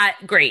 Love that.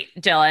 Great,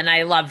 Dylan.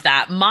 I love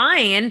that.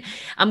 Mine,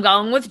 I'm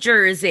going with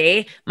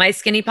Jersey. My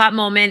skinny pop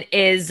moment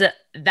is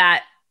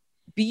that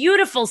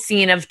beautiful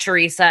scene of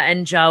Teresa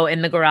and Joe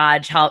in the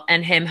garage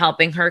and him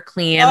helping her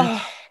clean.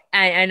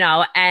 I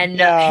know. And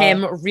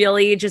him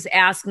really just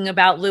asking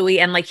about Louis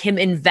and like him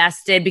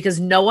invested because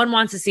no one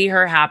wants to see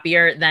her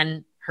happier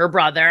than her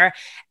brother.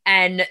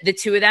 And the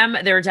two of them,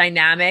 their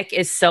dynamic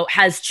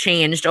has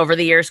changed over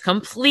the years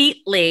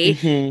completely.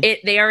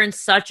 They are in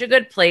such a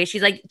good place.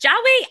 She's like,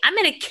 Joey, I'm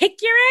going to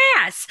kick your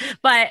ass.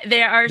 But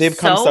they've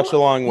come such a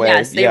long way.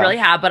 Yes, they really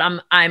have. But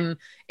I'm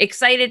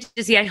excited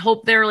to see. I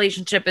hope their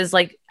relationship is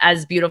like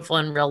as beautiful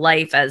in real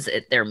life as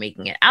they're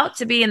making it out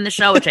to be in the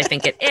show, which I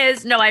think it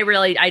is. No,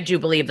 I do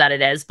believe that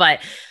it is. But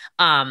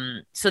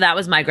so that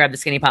was my grab the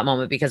skinny pop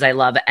moment because I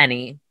love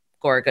any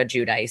Gorga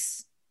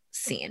Giudice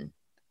scene.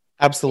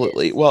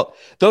 Absolutely. Well,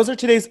 those are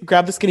today's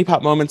Grab the Skinny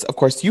Pop moments. Of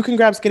course, you can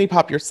grab Skinny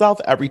Pop yourself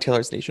at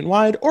retailers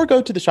nationwide or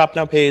go to the Shop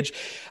Now page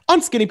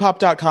on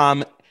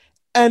skinnypop.com.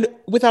 And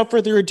without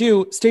further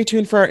ado, stay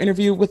tuned for our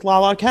interview with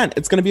Lala Kent.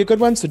 It's going to be a good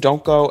one, so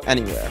don't go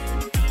anywhere.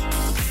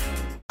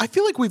 I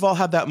feel like we've all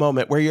had that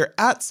moment where you're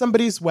at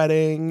somebody's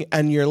wedding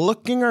and you're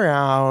looking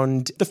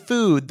around the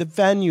food, the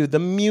venue, the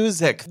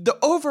music, the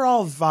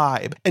overall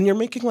vibe, and you're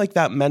making like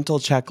that mental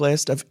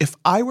checklist of if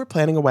I were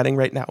planning a wedding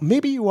right now,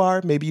 maybe you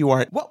are, maybe you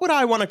aren't. What would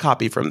I want to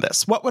copy from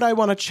this? What would I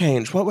want to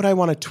change? What would I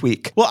want to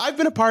tweak? Well, I've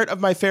been a part of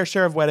my fair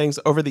share of weddings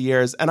over the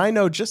years, and I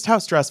know just how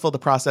stressful the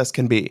process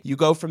can be. You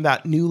go from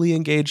that newly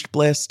engaged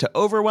bliss to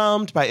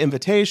overwhelmed by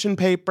invitation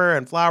paper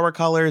and flower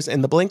colors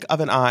in the blink of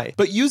an eye.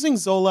 But using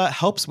Zola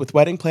helps with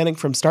wedding planning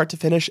from start to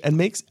finish and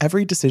makes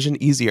every decision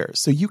easier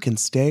so you can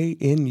stay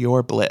in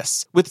your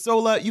bliss. With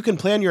Zola, you can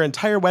plan your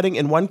entire wedding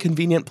in one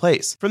convenient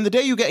place. From the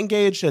day you get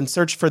engaged and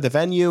search for the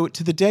venue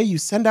to the day you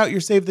send out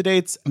your save the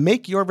dates,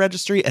 make your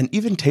registry, and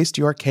even taste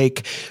your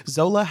cake,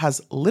 Zola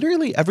has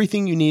literally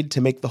everything you need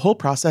to make the whole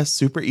process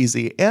super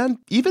easy and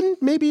even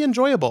maybe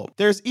enjoyable.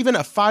 There's even a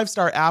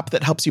 5-star app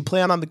that helps you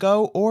plan on the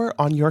go or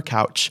on your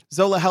couch.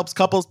 Zola helps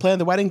couples plan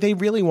the wedding they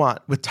really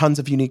want with tons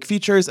of unique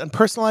features and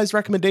personalized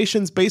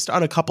recommendations based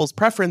on a couple's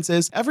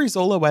preferences. Every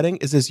Zola wedding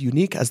is as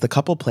unique as the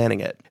couple planning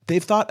it.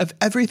 They've thought of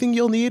everything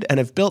you'll need and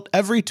have built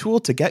every tool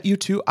to get you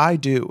to I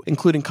do,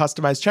 including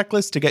customized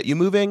checklists to get you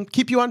moving,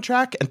 keep you on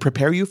track, and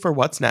prepare you for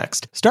what's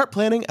next. Start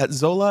planning at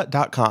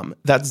Zola.com.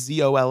 That's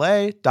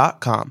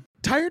Zola.com.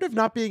 Tired of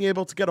not being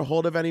able to get a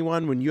hold of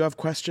anyone when you have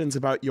questions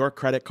about your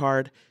credit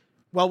card?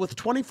 Well, with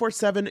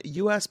 24/7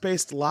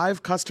 US-based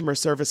live customer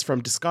service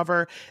from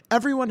Discover,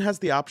 everyone has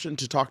the option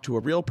to talk to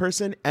a real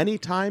person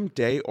anytime,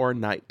 day or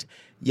night.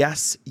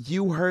 Yes,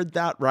 you heard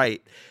that right.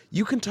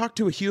 You can talk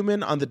to a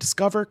human on the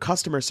Discover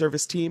customer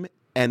service team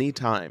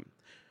anytime.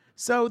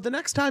 So the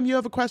next time you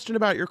have a question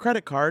about your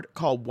credit card,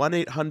 call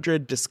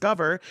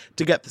 1-800-DISCOVER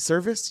to get the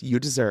service you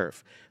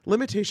deserve.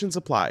 Limitations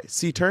apply.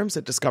 See terms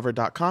at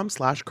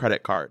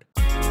discover.com/creditcard.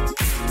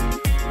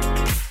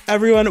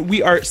 Everyone,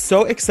 we are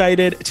so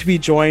excited to be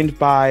joined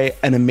by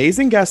an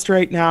amazing guest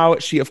right now.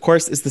 She, of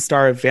course, is the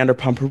star of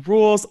Vanderpump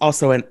Rules,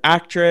 also an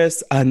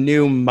actress, a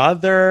new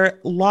mother.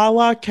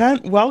 Lala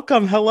Kent,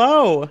 welcome.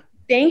 Hello.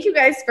 Thank you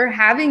guys for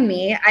having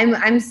me.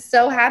 I'm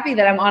so happy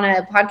that I'm on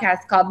a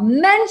podcast called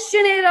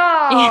Mention It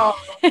All.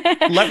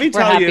 Let me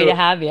tell you, we're happy to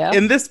have you.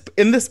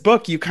 In this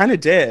book, you kind of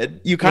did.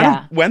 You kind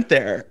of went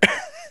there.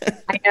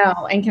 I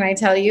know. And can I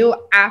tell you,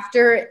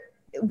 after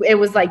it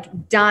was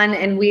like done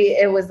and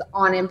it was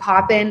on and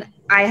poppin',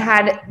 I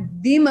had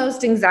the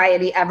most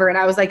anxiety ever. And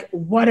I was like,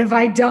 what have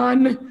I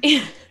done?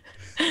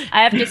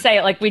 I have to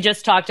say, like we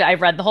just talked, I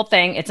read the whole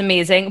thing. It's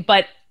amazing.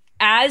 But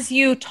as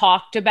you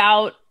talked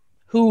about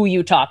who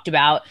you talked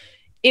about,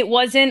 it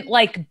wasn't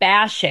like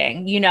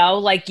bashing, you know,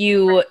 like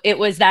it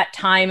was that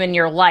time in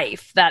your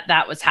life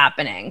that was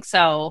happening.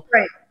 So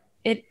right.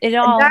 it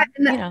all,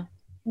 you know.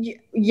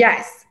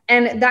 Yes.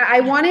 And that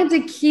I wanted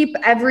to keep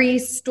every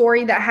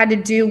story that had to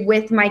do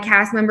with my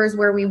cast members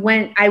where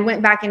I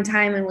went back in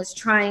time and was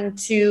trying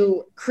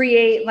to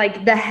create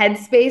like the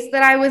headspace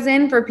that I was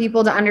in for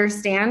people to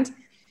understand.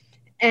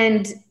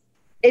 And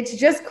it's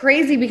just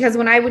crazy because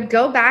when I would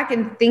go back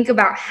and think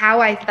about how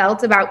I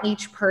felt about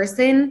each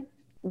person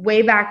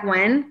way back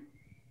when,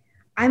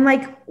 I'm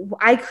like,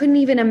 I couldn't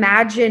even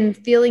imagine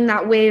feeling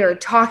that way or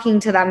talking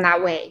to them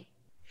that way.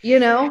 You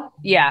know?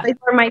 Yeah. Like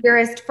they're my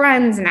dearest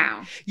friends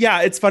now.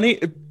 Yeah, it's funny,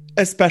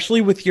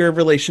 especially with your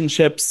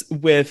relationships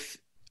with,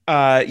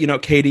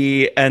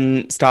 Katie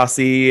and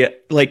Stassi,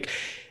 like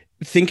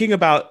thinking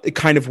about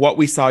kind of what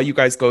we saw you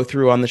guys go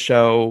through on the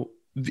show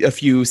a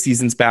few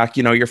seasons back,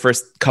 you know, your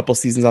first couple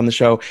seasons on the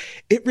show.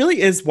 It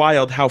really is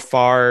wild how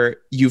far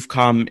you've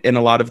come in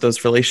a lot of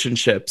those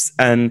relationships.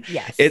 And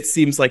it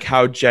seems like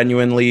how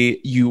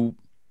genuinely you,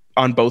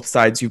 on both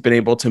sides, you've been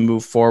able to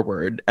move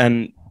forward.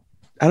 And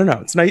I don't know.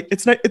 It's nice.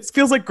 It's nice. It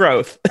feels like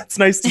growth. It's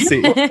nice to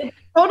see.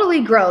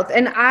 Totally growth.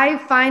 And I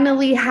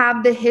finally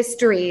have the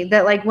history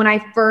that like when I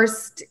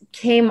first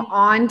came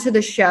on to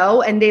the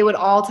show and they would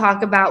all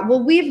talk about,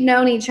 well, we've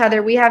known each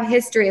other. We have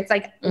history. It's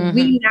like,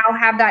 we now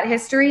have that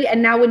history.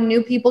 And now when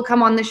new people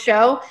come on the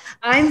show,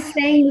 I'm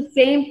saying the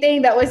same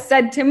thing that was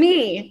said to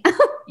me.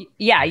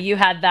 Yeah. You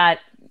had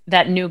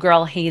that new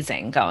girl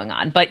hazing going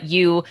on, but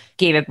you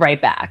gave it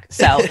right back.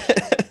 So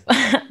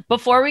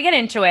before we get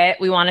into it,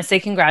 we want to say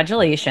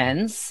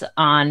congratulations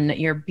on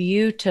your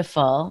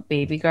beautiful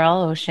baby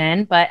girl,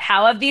 Ocean. But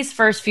how have these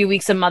first few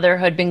weeks of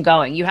motherhood been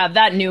going? You have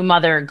that new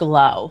mother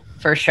glow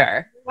for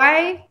sure.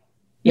 Why?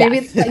 Maybe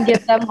it's like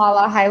give them all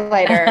a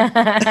highlighter.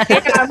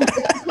 Get your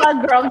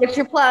plug, girl. Get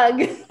your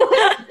plug.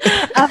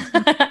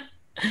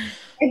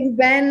 It's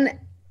been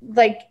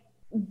like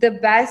the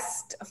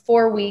best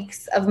 4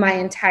 weeks of my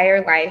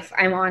entire life.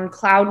 I'm on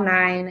cloud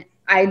 9.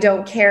 I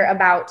don't care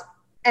about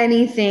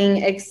anything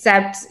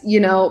except, you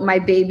know, my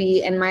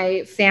baby and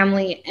my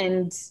family.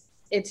 And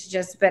it's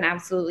just been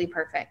absolutely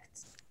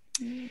perfect.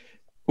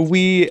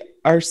 We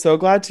are so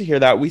glad to hear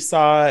that. We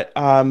saw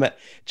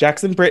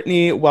Jackson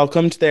Brittany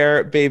welcomed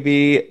their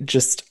baby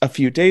just a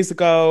few days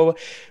ago.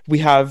 We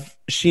have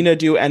Scheana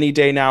due any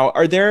day now.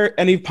 Are there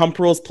any Pump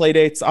Rules play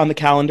dates on the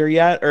calendar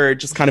yet, or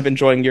just kind of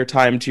enjoying your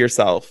time to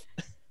yourself?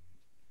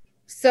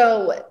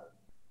 So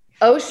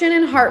Ocean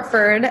and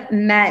Hartford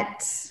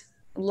met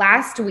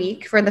last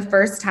week for the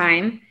first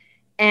time,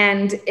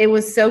 and it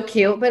was so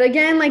cute. But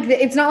again, like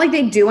it's not like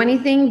they do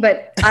anything,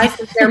 but us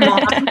as their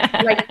mom,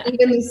 like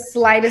even the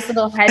slightest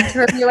little head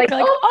turn, you're like,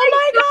 oh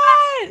my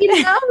God, he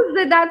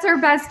knows that's her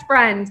best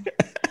friend.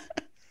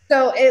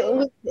 So it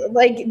was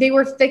like they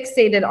were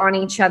fixated on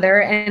each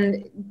other.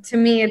 And to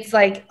me, it's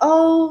like,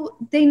 oh,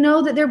 they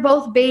know that they're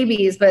both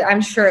babies, but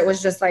I'm sure it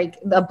was just like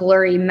a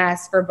blurry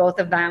mess for both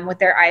of them with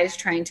their eyes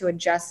trying to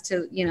adjust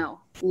to, you know,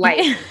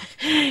 life.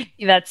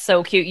 That's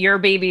so cute. Your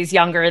baby's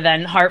younger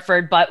than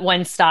Hartford, but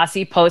when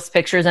Stassi posts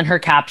pictures and her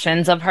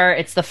captions of her,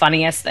 it's the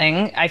funniest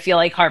thing. I feel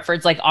like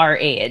Hartford's like our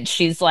age.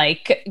 She's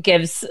like,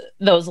 gives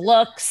those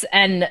looks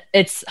and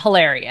it's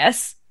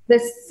hilarious. The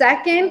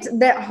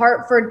second that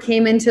Hartford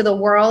came into the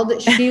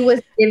world, she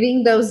was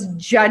giving those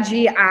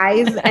judgy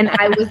eyes and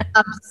I was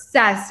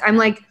obsessed. I'm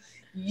like,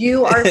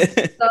 you are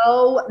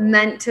so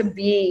meant to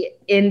be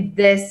in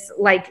this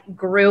like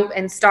group,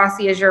 and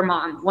Stassi is your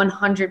mom,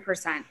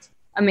 100%.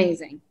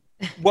 Amazing.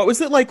 What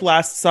was it like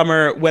last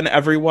summer when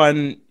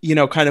everyone, you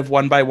know, kind of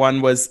one by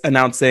one was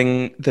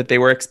announcing that they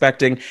were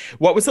expecting?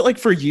 What was it like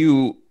for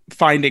you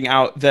finding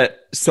out that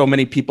so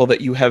many people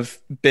that you have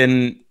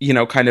been, you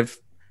know, kind of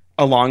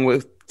along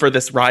with for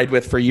this ride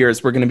with for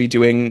years, we're going to be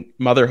doing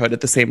motherhood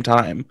at the same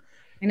time?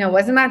 I know,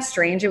 wasn't that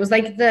strange? It was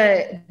like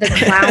the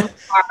clown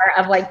car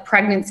of like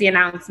pregnancy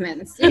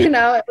announcements. You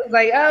know, it was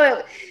like,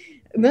 oh,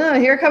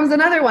 here comes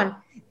another one.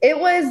 It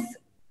was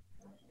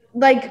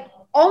like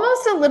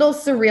almost a little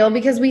surreal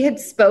because we had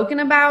spoken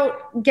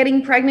about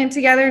getting pregnant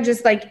together.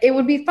 Just like it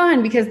would be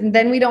fun because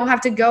then we don't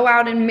have to go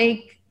out and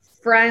make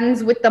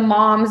friends with the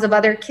moms of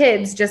other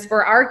kids just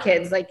for our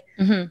kids. Like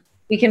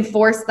we can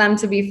force them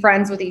to be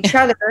friends with each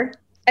other.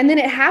 And then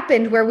it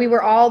happened where we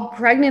were all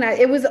pregnant.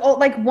 It was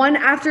like one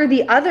after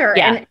the other.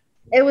 Yeah. And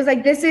it was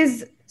like, this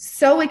is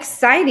so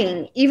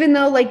exciting, even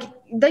though like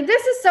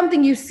this is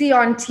something you see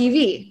on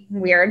TV.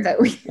 Weird that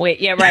we wait.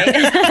 Yeah. Right.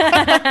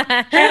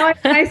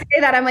 when I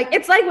say that, I'm like,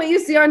 it's like what you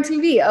see on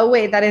TV. Oh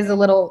wait, that is a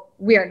little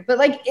weird, but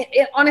like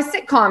on a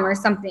sitcom or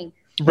something.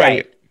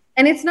 Right.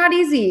 And it's not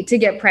easy to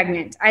get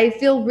pregnant. I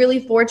feel really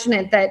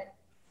fortunate that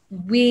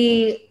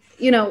we,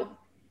 you know,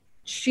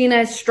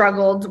 Scheana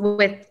struggled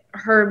with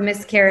her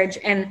miscarriage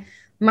and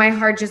my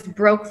heart just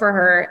broke for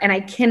her. And I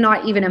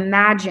cannot even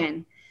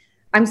imagine.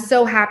 I'm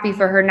so happy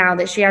for her now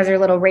that she has her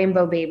little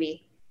rainbow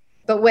baby.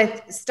 But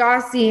with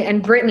Stassi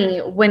and Brittany,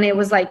 when it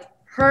was like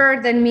her,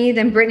 then me,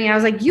 then Brittany, I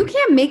was like, you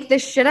can't make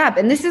this shit up.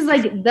 And this is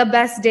like the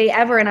best day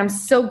ever. And I'm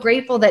so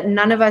grateful that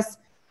none of us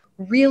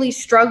really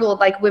struggled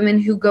like women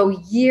who go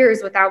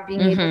years without being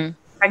able to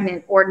get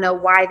pregnant or know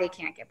why they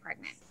can't get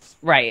pregnant.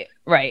 Right.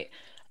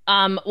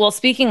 Well,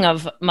 speaking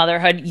of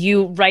motherhood,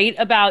 you write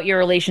about your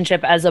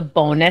relationship as a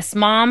bonus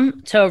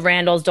mom to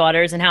Randall's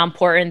daughters and how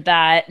important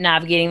that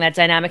navigating that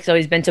dynamic has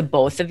always been to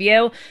both of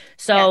you.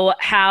 So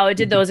how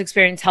did those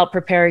experiences help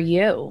prepare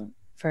you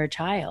for a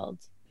child?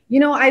 You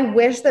know, I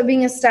wish that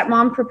being a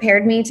stepmom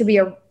prepared me to be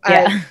a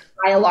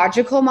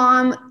biological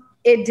mom.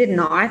 It did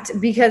not,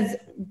 because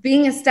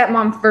being a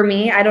stepmom for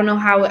me, I don't know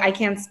how, I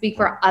can't speak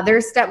for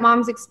other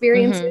stepmoms'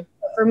 experiences.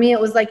 But for me, it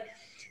was like,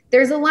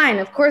 there's a line.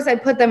 Of course, I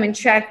put them in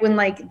check when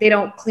like they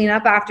don't clean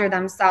up after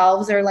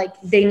themselves or like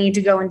they need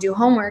to go and do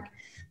homework.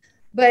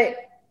 But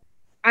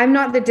I'm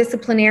not the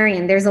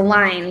disciplinarian. There's a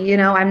line, you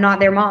know, I'm not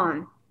their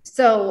mom.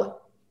 So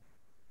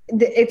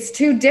it's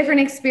two different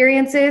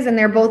experiences and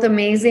they're both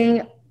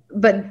amazing,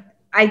 but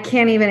I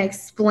can't even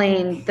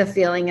explain the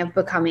feeling of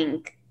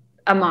becoming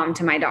a mom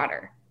to my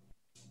daughter.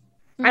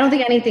 I don't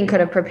think anything could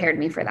have prepared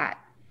me for that.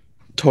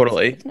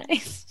 Totally.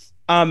 Nice.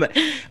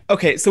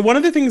 Okay, so one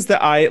of the things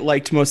that I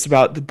liked most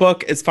about the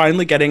book is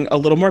finally getting a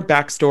little more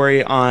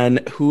backstory on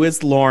who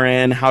is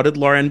Lauren, how did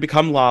Lauren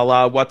become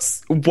Lala,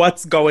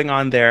 what's going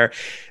on there.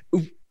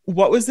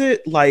 What was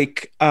it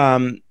like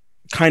kind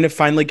of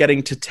finally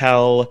getting to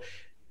tell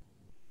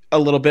a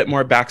little bit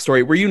more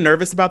backstory? Were you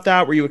nervous about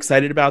that? Were you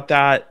excited about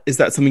that? Is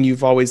that something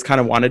you've always kind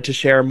of wanted to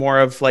share more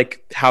of,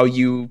 like how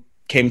you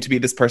came to be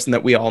this person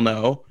that we all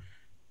know?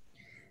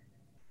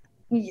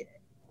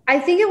 I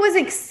think it was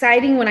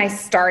exciting when I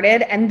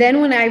started. And then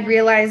when I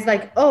realized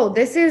like, oh,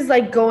 this is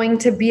like going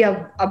to be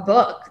a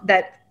book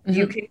that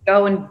you can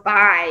go and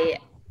buy,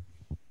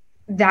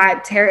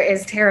 that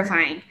is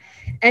terrifying.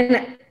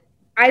 And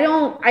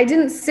I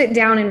didn't sit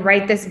down and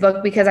write this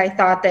book because I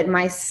thought that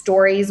my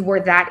stories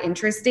were that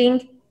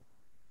interesting.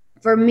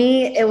 For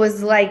me, it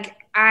was like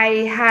I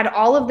had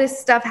all of this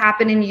stuff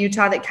happen in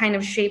Utah that kind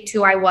of shaped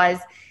who I was.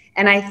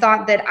 And I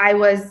thought that I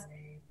was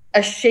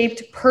a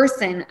shaped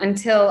person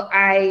until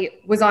I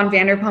was on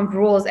Vanderpump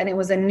Rules, and it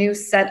was a new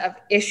set of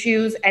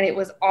issues, and it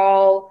was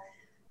all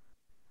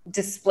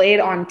displayed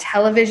on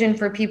television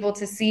for people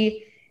to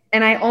see.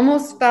 And I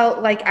almost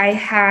felt like I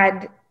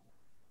had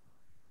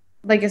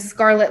like a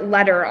scarlet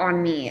letter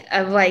on me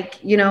of like,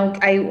 you know,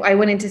 I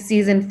went into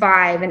season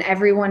 5 and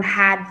everyone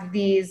had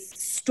these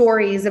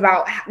stories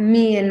about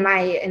me and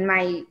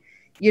my,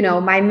 you know,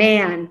 my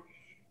man.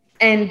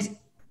 And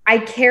I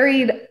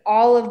carried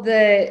all of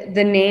the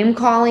name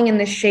calling and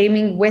the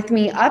shaming with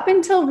me up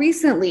until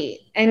recently.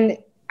 And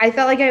I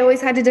felt like I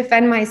always had to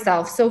defend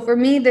myself. So for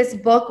me, this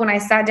book, when I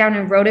sat down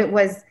and wrote it,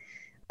 was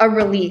a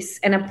release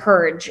and a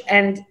purge.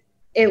 And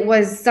it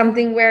was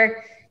something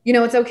where, you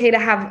know, it's okay to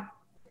have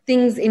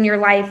things in your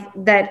life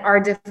that are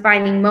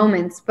defining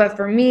moments. But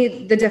for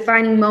me, the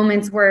defining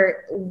moments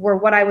were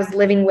what I was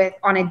living with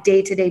on a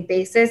day-to-day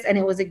basis. And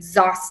it was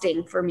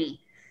exhausting for me.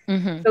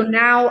 Mm-hmm. So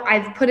now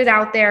I've put it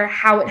out there,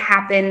 how it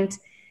happened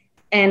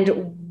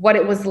and what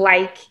it was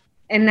like.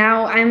 And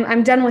now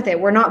I'm done with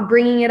it. We're not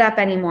bringing it up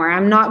anymore.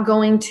 I'm not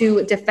going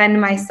to defend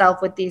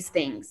myself with these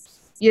things.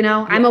 You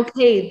know, I'm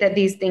okay that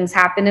these things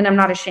happened and I'm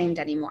not ashamed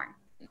anymore.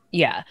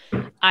 Yeah.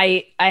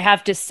 I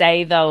have to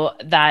say, though,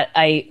 that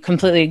I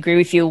completely agree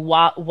with you.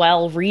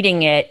 While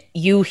reading it,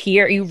 you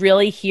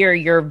really hear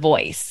your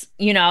voice,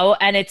 you know,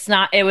 and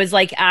it was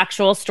like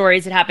actual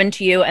stories that happened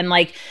to you. And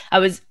like,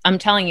 I'm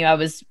telling you, I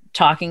was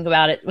talking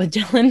about it with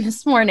Dylan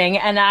this morning,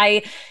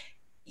 and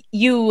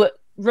you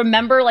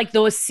remember like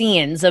those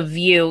scenes of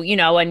you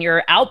know, and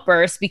your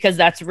outbursts, because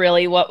that's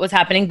really what was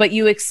happening, but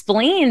you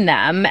explain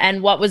them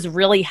and what was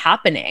really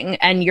happening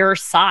and your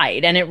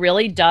side. And it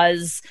really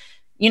does,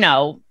 you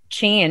know,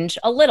 change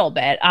a little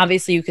bit.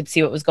 Obviously you could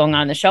see what was going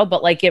on in the show,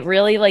 but like it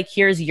really like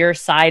here's your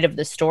side of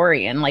the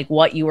story and like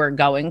what you were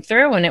going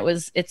through. And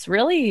it's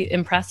really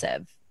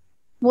impressive.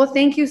 Well,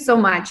 thank you so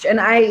much.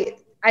 And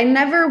I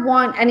never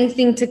want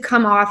anything to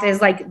come off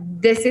as like,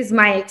 this is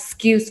my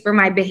excuse for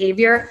my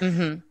behavior,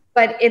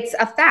 but it's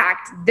a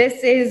fact.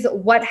 This is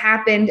what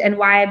happened and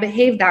why I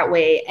behaved that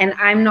way. And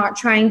I'm not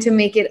trying to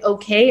make it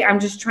okay. I'm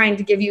just trying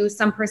to give you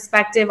some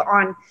perspective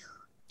on,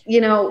 you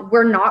know,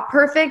 we're not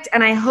perfect.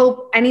 And I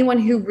hope anyone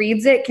who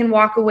reads it can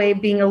walk away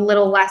being a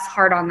little less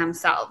hard on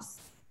themselves.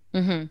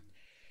 Mm-hmm.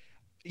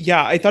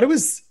 Yeah, I thought it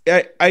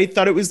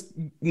was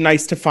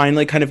nice to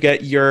finally kind of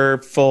get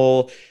your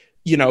full,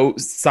 you know,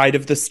 side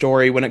of the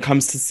story when it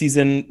comes to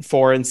season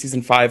 4 and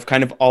season 5,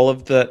 kind of all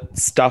of the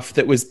stuff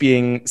that was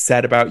being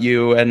said about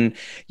you, and,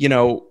 you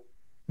know,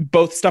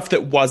 both stuff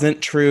that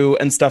wasn't true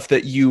and stuff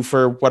that you,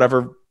 for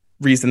whatever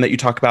reason that you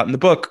talk about in the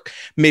book,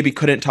 maybe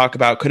couldn't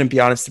be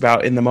honest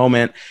about in the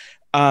moment.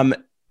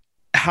 What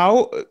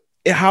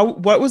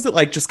was it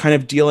like just kind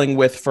of dealing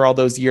with, for all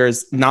those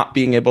years, not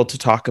being able to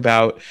talk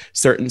about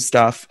certain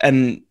stuff?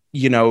 And,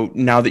 you know,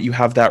 now that you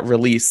have that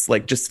release,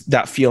 like just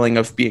that feeling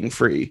of being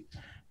free.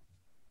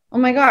 Oh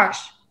my gosh,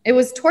 it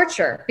was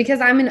torture because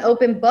I'm an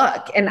open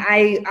book and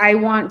I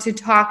want to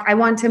talk. I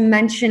want to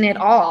mention it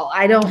all.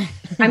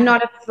 I'm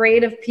not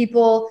afraid of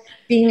people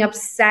being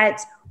upset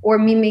or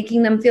me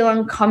making them feel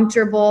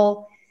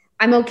uncomfortable.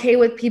 I'm okay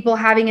with people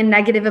having a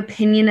negative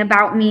opinion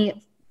about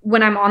me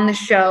when I'm on the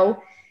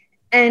show.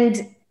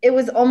 And it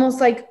was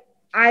almost like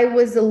I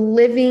was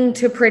living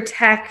to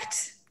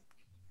protect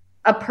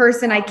a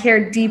person I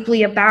cared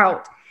deeply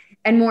about.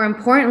 And more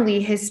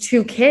importantly, his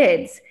 2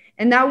 kids.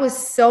 And that was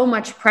so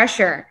much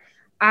pressure.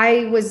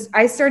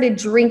 I started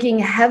drinking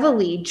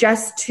heavily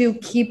just to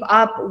keep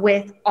up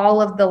with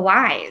all of the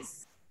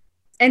lies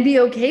and be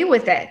okay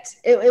with it.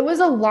 It was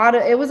a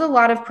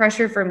lot of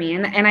pressure for me.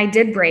 And I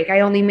did break.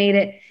 I only made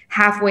it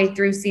halfway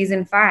through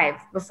season 5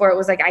 before it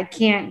was like, I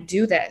can't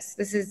do this.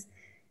 This is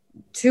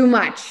too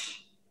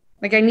much.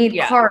 Like I need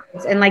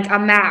cards and like a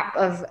map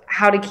of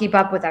how to keep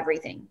up with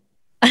everything.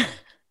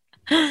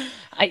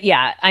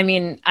 I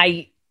mean,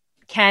 I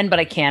can, but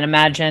I can't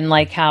imagine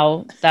like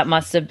how that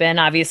must have been.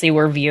 Obviously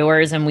we're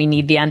viewers and we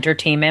need the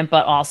entertainment,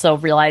 but also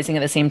realizing at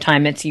the same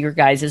time it's your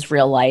guys'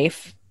 real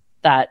life.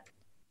 That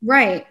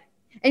right.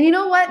 And you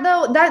know what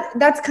though,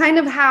 that's kind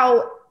of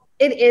how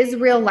it is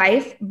real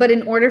life, but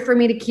in order for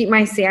me to keep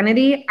my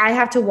sanity, I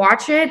have to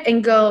watch it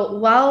and go,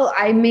 well,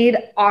 I made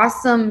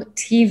awesome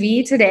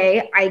TV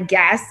today, I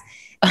guess.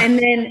 And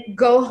then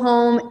go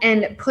home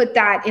and put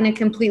that in a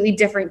completely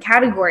different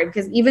category,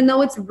 because even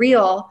though it's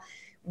real,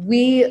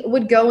 we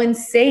would go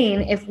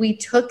insane if we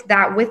took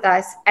that with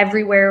us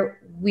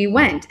everywhere we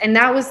went. And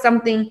that was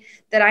something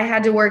that I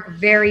had to work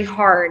very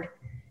hard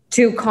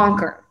to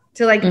conquer,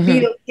 to like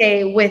be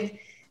okay with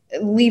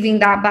leaving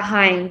that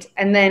behind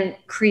and then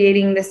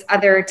creating this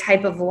other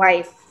type of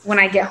life when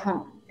I get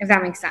home, if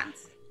that makes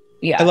sense.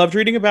 Yeah. I loved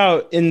reading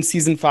about in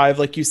season 5,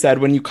 like you said,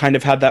 when you kind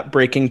of had that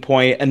breaking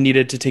point and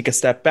needed to take a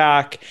step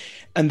back,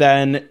 and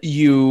then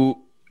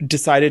you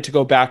decided to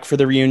go back for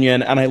the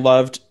reunion. And I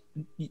loved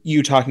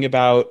you talking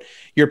about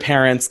your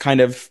parents kind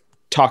of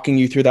talking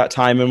you through that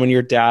time, and when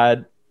your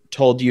dad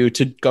told you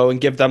to go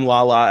and give them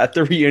Lala at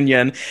the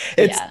reunion.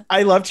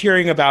 I loved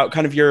hearing about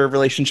kind of your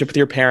relationship with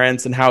your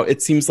parents and how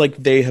it seems like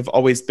they have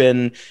always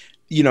been,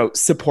 you know,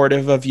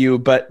 supportive of you,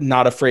 but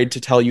not afraid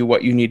to tell you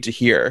what you need to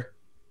hear.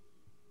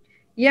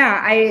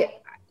 Yeah, I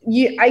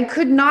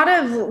could not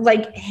have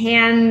like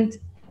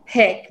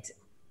hand-picked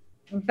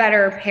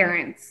better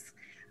parents.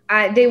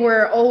 They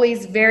were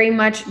always very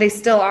much, they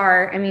still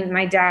are. I mean,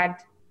 my dad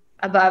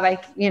above, I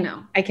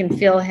can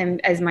feel him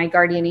as my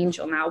guardian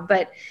angel now,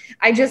 but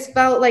I just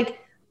felt like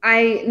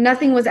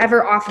nothing was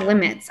ever off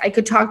limits. I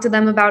could talk to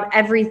them about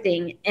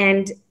everything,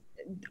 and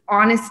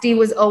honesty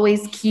was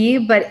always key,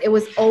 but it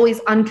was always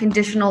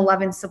unconditional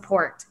love and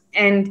support.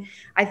 And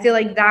I feel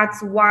like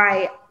that's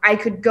why I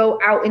could go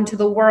out into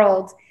the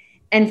world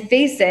and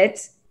face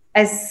it,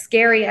 as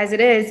scary as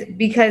it is,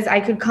 because I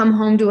could come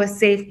home to a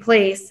safe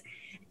place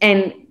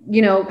and,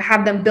 you know,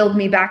 have them build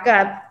me back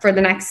up for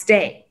the next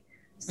day.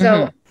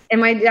 So,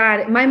 and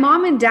my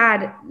mom and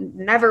dad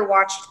never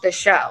watched the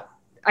show.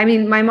 I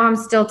mean, my mom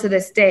still to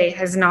this day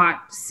has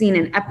not seen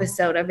an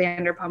episode of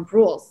Vanderpump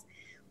Rules,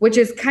 which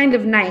is kind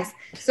of nice.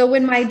 So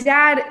when my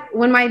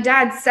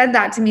dad said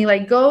that to me,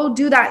 like, go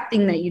do that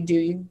thing that you do,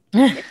 you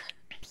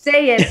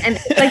say it, and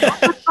it's like, oh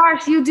my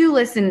gosh, you do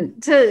listen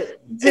to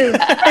me.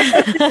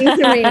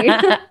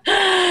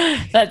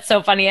 That's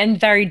so funny and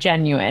very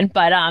genuine.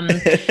 But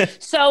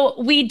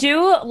so we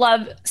do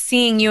love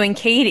seeing you and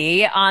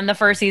Katie on the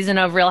first season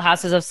of Real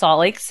Houses of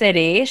Salt Lake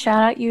City.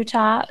 Shout out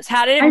Utah.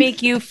 How did it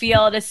make you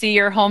feel to see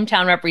your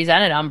hometown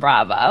represented on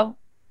Bravo?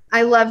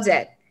 I loved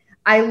it.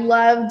 I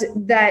loved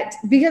that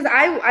because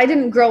I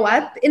didn't grow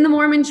up in the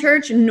Mormon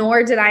church,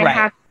 nor did I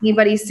have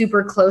anybody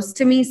super close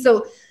to me.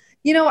 So,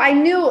 you know, I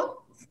knew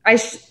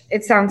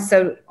it sounds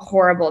so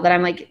horrible that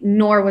I'm like,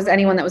 nor was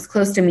anyone that was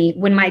close to me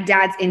when my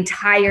dad's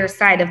entire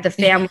side of the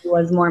family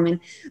was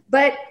Mormon.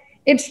 But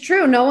it's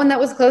true. No one that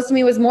was close to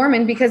me was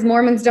Mormon, because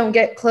Mormons don't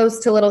get close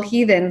to little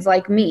heathens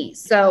like me.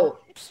 So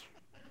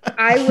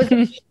I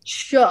was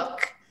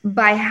shook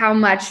by how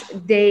much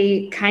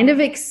they kind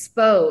of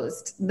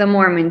exposed the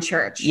Mormon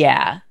church.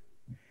 Yeah.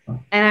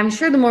 And I'm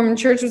sure the Mormon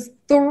church was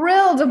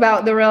thrilled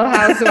about the Real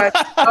Housewives.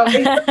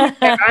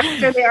 I'm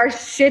sure they are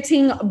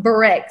shitting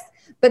bricks.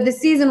 But the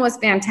season was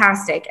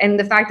fantastic. And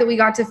the fact that we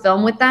got to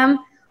film with them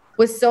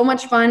was so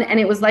much fun. And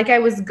it was like I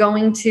was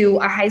going to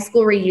a high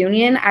school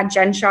reunion at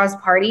Jen Shah's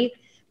party,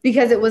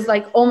 because it was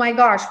like, oh my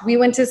gosh, we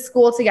went to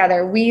school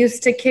together. We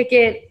used to kick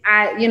it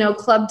at, you know,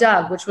 Club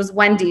Dove, which was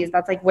Wendy's.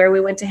 That's like where we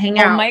went to hang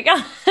out. Oh my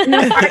God. You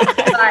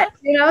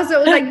know,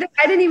 so it was like,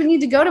 I didn't even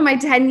need to go to my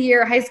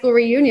 10-year high school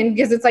reunion,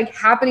 because it's like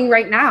happening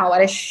right now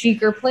at a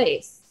chicer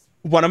place.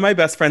 One of my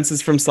best friends is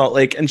from Salt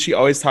Lake, and she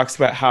always talks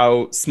about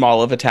how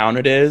small of a town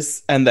it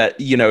is, and that,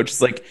 you know,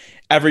 just like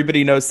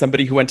everybody knows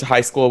somebody who went to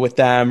high school with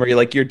them, or you're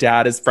like, your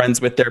dad is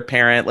friends with their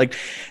parent. Like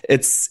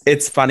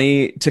it's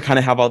funny to kind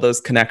of have all those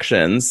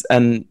connections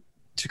and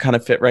to kind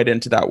of fit right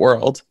into that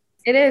world.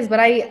 It is, but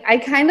I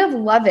kind of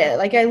love it.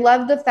 Like, I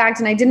love the fact,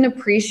 and I didn't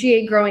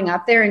appreciate growing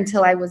up there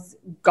until I was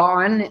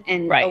gone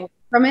and away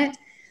from it.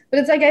 But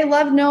it's like, I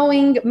love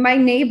knowing my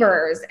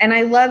neighbors, and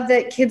I love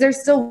that kids are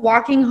still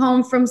walking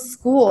home from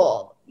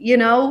school. You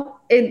know,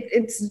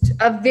 it's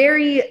a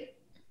very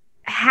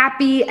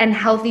happy and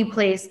healthy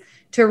place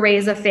to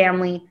raise a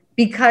family,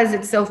 because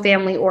it's so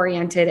family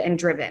oriented and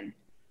driven.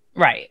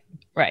 Right.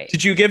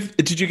 Did you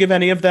give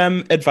any of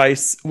them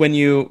advice when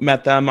you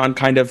met them on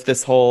kind of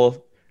this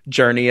whole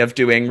journey of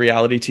doing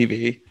reality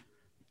TV?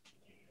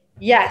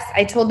 Yes,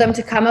 I told them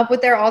to come up with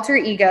their alter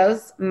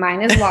egos.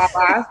 Mine is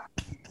Lala.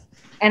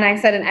 And I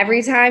said, and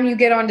every time you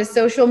get onto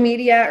social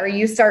media or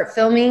you start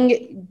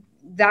filming,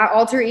 that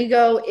alter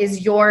ego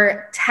is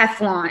your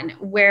Teflon,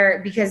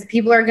 because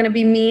people are going to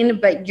be mean,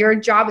 but your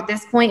job at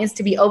this point is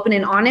to be open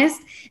and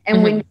honest.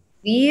 And when you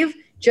leave,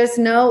 just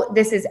know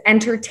this is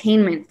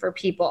entertainment for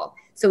people.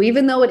 So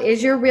even though it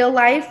is your real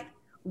life,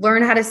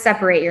 learn how to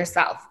separate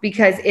yourself,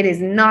 because it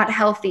is not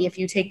healthy if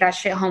you take that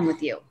shit home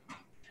with you.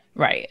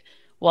 Right.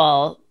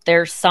 Well,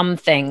 there's some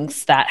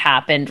things that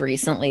happened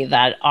recently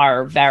that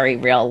are very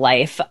real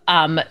life.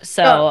 And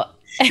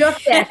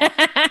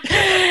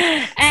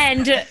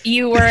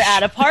you were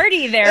at a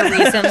party there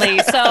recently.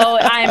 So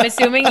I'm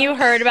assuming you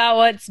heard about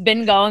what's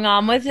been going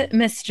on with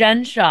Miss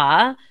Jen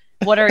Shah.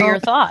 What are your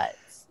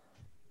thoughts?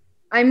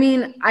 I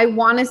mean, I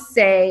want to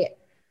say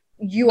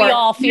we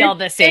all feel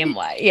the same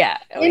way. Yeah.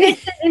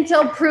 Innocent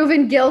until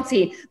proven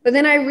guilty. But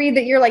then I read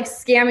that you're like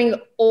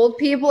scamming old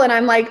people and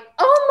I'm like,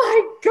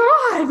 oh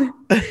my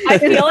God. I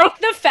feel like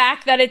the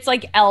fact that it's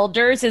like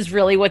elders is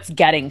really what's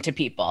getting to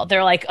people.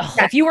 They're like, oh,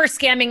 if you were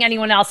scamming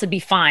anyone else, it'd be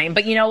fine.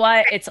 But you know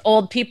what? It's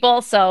old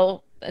people.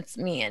 So that's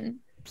mean.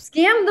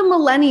 Scam the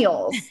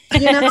millennials.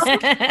 You know,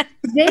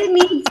 they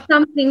need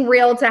something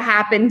real to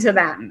happen to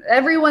them.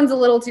 Everyone's a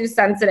little too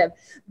sensitive.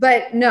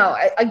 But no,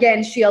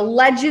 again, she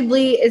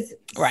allegedly is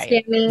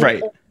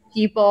scamming old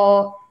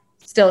people.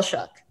 Still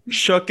shook.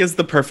 Shook is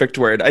the perfect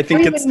word. I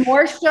think it's even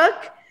more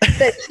shook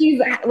that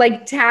she's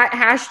like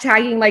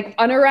hashtagging like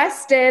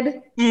unarrested.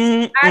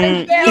 Out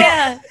of jail.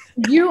 Yeah.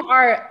 You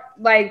are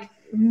like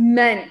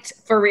meant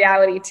for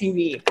reality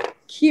TV.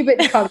 Keep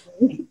it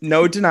coming.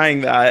 No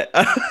denying that.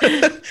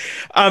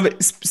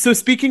 So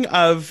speaking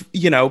of,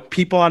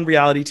 people on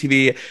reality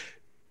TV,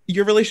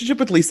 your relationship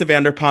with Lisa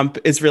Vanderpump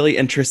is really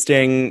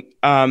interesting.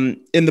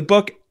 In the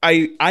book,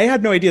 I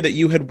had no idea that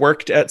you had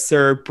worked at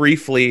SUR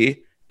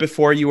briefly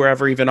before you were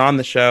ever even on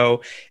the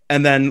show.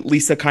 And then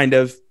Lisa kind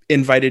of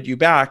invited you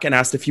back and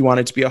asked if you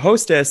wanted to be a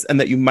hostess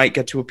and that you might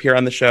get to appear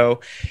on the show.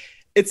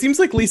 It seems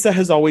like Lisa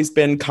has always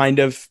been kind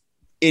of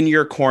in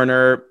your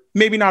corner,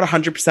 maybe not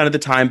 100% of the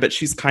time, but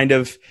she's kind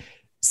of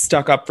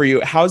stuck up for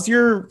you. How's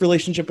your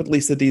relationship with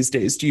Lisa these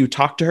days? Do you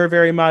talk to her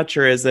very much,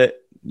 or is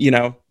it,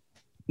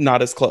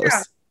 not as close?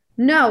 Yeah.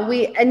 No,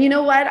 and you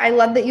know what? I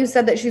love that you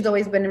said that she's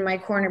always been in my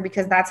corner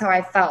because that's how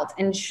I felt.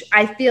 And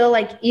I feel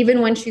like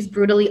even when she's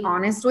brutally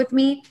honest with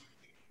me,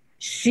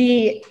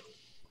 she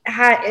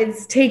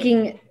is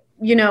taking,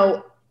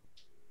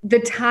 the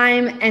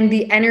time and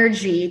the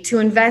energy to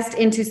invest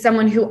into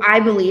someone who I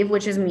believe,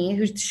 which is me,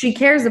 who she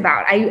cares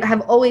about. I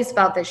have always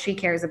felt that she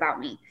cares about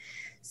me.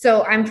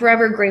 So I'm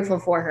forever grateful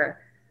for her.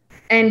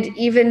 And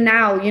even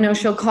now,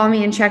 she'll call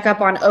me and check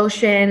up on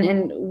Ocean,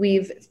 and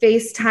we've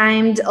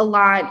FaceTimed a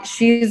lot.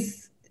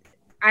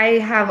 I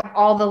have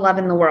all the love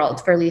in the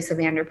world for Lisa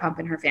Vanderpump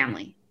and her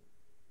family.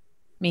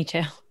 Me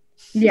too.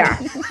 Yeah.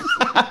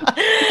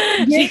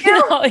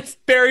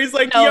 Barry's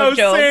like, no,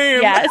 yo,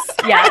 same.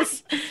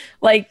 Yes.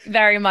 Like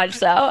very much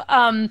so.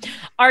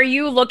 Are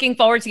you looking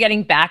forward to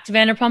getting back to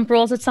Vanderpump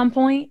Rules at some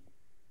point?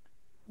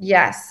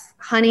 Yes.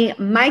 Honey,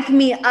 mic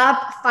me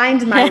up,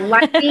 find my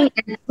lighting,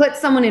 and put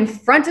someone in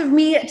front of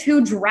me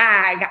to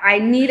drag. I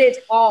need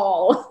it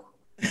all.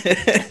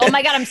 Oh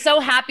my God, I'm so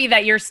happy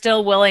that you're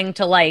still willing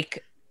to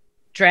like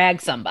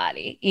drag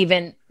somebody,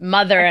 even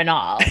mother and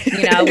all.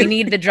 We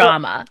need the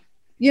drama.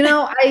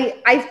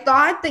 I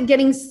thought that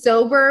getting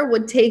sober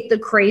would take the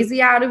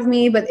crazy out of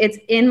me, but it's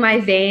in my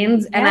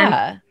veins and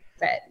I'm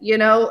fit,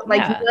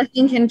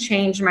 nothing can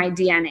change my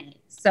DNA.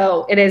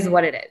 So it is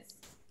what it is.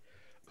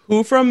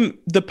 Who from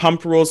the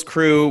Pump Rules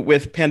crew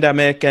with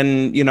pandemic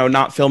and,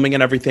 not filming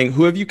and everything,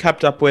 who have you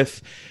kept up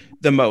with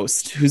the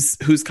most?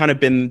 Who's kind of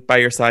been by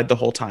your side the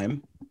whole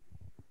time?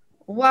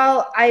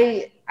 Well,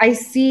 I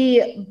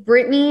see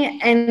Brittany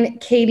and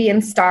Katie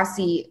and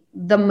Stassi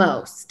the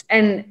most.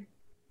 And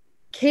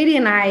Katie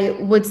and I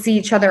would see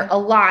each other a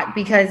lot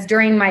because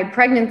during my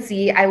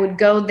pregnancy, I would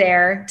go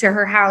there to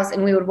her house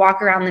and we would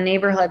walk around the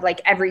neighborhood like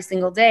every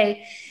single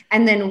day.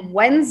 And then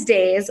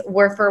Wednesdays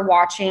were for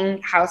watching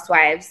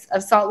Housewives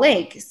of Salt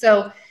Lake.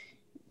 So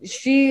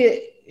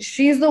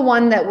she's the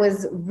one that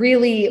was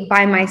really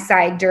by my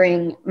side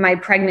during my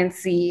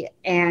pregnancy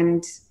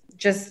and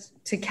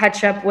just to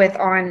catch up with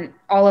on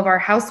all of our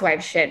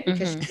housewives shit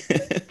because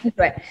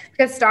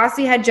because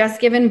Stassi had just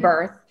given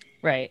birth.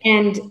 Right.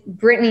 And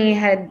Brittany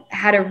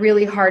had a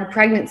really hard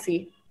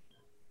pregnancy.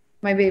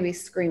 My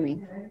baby's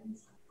screaming.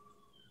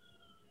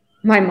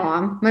 My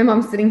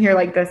mom's sitting here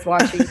like this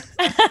watching.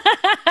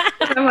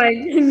 I'm like,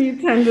 can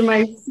you tend to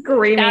my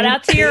screaming? Shout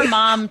out to your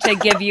mom to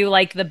give you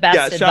like the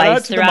best shout out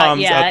advice to throughout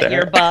the moms out there.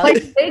 Your book.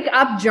 Like, wake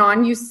up,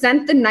 John. You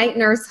sent the night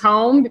nurse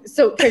home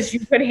because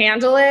you could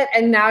handle it,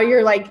 and now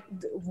you're like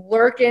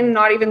lurking,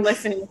 not even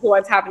listening to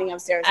what's happening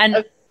upstairs.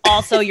 And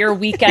also your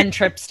weekend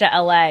trips to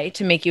LA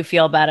to make you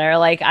feel better.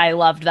 Like I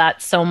loved that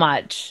so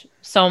much.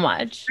 So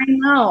much. I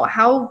know.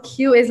 How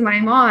cute is my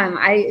mom?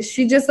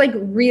 She just like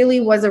really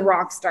was a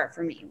rock star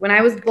for me. When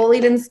I was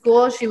bullied in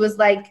school, she was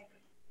like,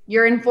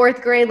 you're in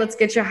 4th grade. Let's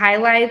get you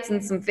highlights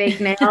and some fake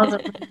nails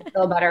and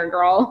feel better,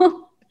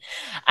 girl.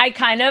 I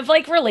kind of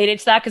like related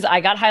to that because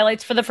I got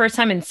highlights for the first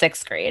time in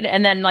 6th grade.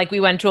 And then like we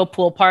went to a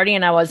pool party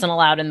and I wasn't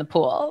allowed in the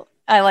pool.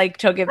 I like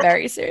took it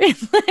very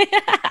seriously.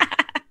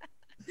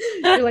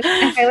 You're like,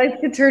 my highlights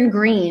could turn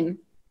green.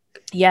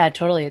 Yeah,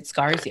 totally. It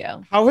scars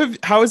you.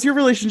 How is your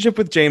relationship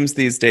with James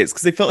these days?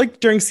 Because I felt like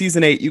during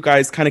season 8, you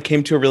guys kind of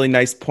came to a really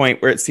nice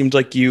point where it seemed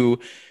like you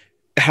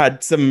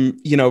had some,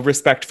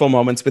 respectful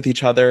moments with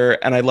each other.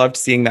 And I loved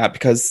seeing that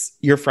because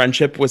your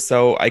friendship was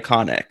so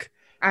iconic.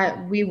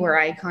 We were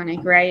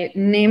iconic, right?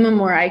 Name a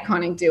more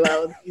iconic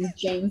duo than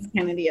James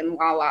Kennedy and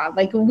Lala.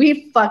 Like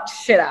we fucked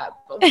shit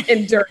up back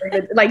in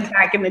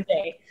the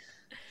day.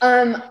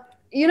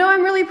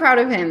 I'm really proud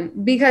of him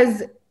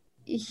because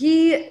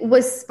he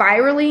was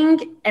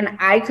spiraling, and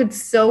I could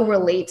so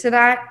relate to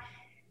that.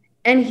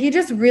 And he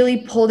just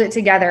really pulled it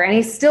together, and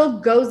he still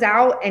goes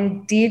out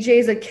and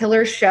DJs a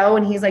killer show,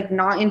 and he's like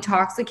not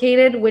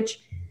intoxicated, which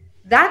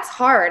that's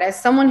hard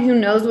as someone who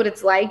knows what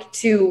it's like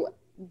to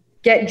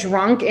get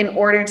drunk in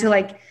order to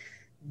like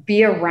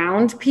be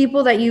around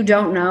people that you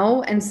don't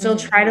know and still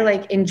try to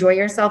like enjoy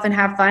yourself and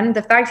have fun.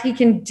 The fact he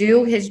can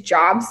do his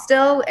job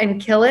still and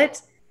kill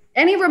it,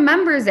 and he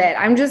remembers it.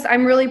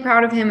 I'm really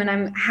proud of him, and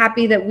I'm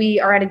happy that we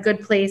are at a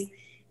good place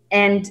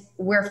and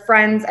we're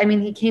friends. I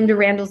mean, he came to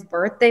Randall's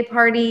birthday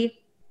party.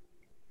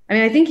 I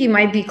mean, I think he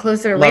might be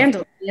closer to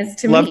Randall than he is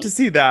to me. Love to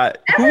see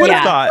that. Who would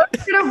have thought?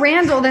 Closer to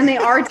Randall than they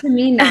are to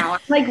me now. I'm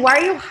like, why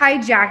are you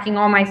hijacking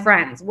all my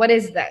friends? What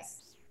is this?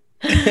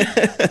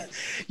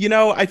 You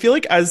know, I feel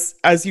like as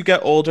you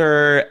get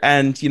older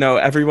and, you know,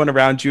 everyone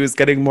around you is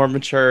getting more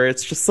mature,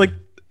 it's just like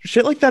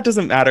shit like that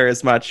doesn't matter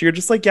as much. You're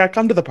just like, yeah,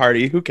 come to the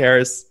party. Who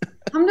cares?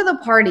 Come to the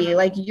party.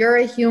 Like, you're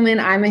a human.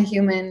 I'm a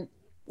human.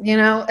 You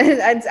know,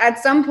 at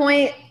some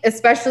point,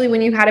 especially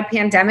when you've had a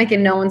pandemic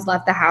and no one's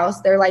left the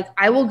house, they're like,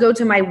 I will go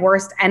to my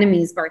worst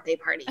enemy's birthday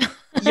party.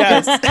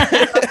 Yes.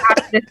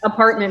 This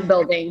apartment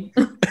building.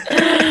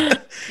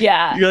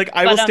 Yeah. You're like,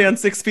 I will stand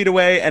 6 feet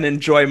away and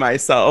enjoy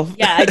myself.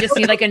 Yeah. I just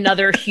need like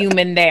another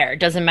human there.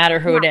 Doesn't matter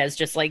who it is,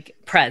 just like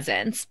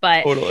presence.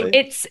 But totally.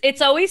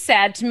 It's always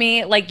sad to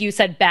me, like you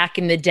said, back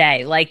in the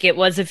day, like it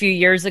was a few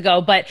years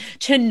ago, but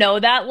to know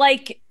that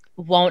like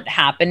won't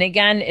happen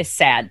again is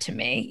sad to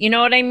me. You know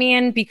what I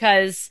mean?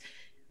 Because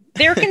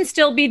there can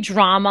still be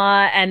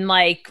drama and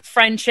like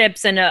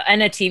friendships and a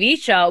TV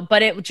show,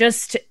 but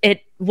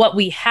what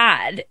we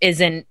had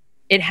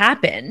it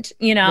happened,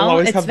 you know? We'll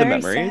always it's have the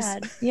very memories.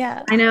 sad.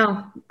 Yeah.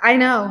 I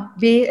know.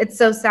 B, it's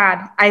so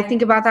sad. I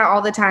think about that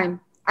all the time.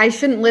 I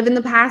shouldn't live in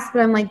the past,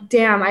 but I'm like,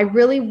 damn, I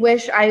really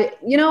wish I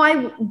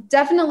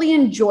definitely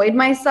enjoyed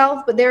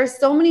myself, but there are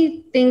so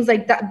many things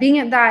like that, being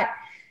at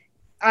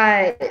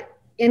that,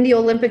 in the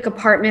Olympic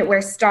apartment where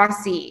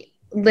Stassi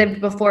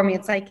lived before me.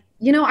 It's like,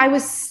 you know, I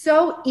was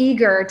so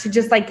eager to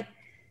just like,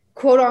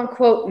 quote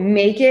unquote,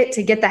 make it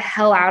to get the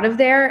hell out of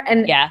there.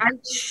 And I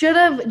should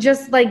have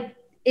just like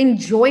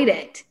enjoyed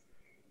it.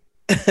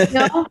 You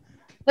know?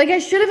 Like I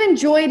should have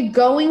enjoyed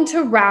going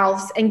to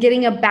Ralph's and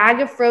getting a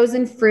bag of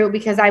frozen fruit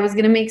because I was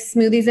going to make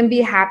smoothies and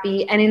be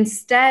happy. And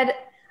instead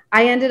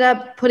I ended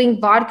up putting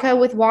vodka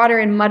with water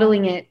and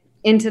muddling it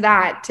into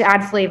that to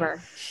add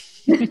flavor.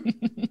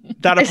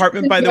 That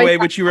apartment, by the way,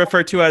 which you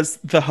refer to as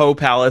the Ho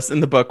Palace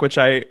in the book, which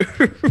I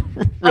really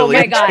oh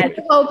my God.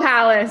 Ho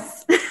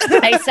Palace.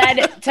 I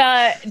said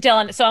to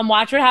Dylan, so I'm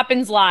Watch What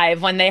Happens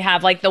Live when they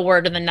have like the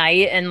word of the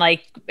night and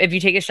like if you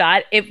take a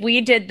shot, if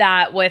we did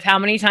that with how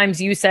many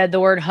times you said the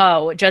word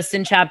ho just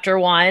in chapter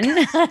 1,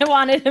 I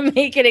wanted to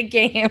make it a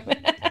game.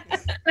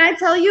 Can I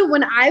tell you,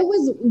 when I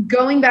was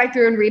going back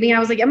through and reading, I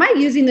was like, am I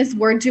using this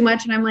word too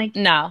much? And I'm like,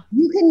 no,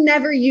 you can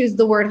never use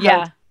the word ho.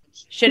 Yeah.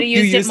 Should have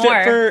used it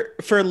more.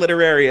 It for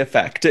literary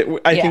effect.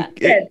 I think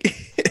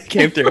it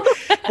came through.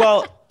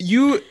 Well,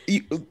 you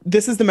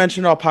this is the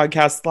Mention It All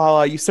podcast,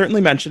 Lala. You certainly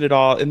mentioned it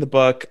all in the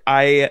book.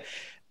 I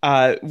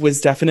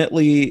was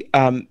definitely,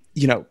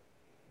 you know,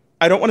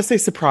 I don't want to say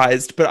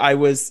surprised, but I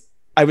was,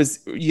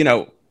 you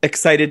know,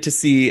 excited to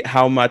see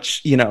how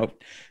much, you know,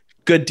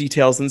 good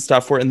details and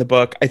stuff were in the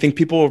book. I think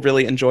people will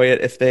really enjoy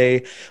it if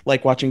they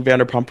like watching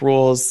Vanderpump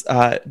Rules.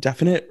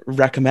 Definite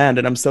recommend.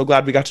 And I'm so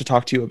glad we got to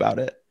talk to you about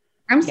it.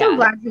 I'm so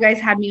glad you guys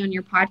had me on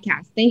your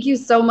podcast. Thank you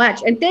so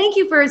much. And thank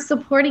you for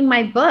supporting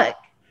my book.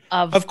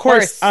 Of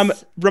course.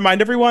 Remind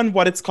everyone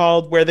what it's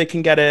called, where they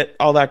can get it,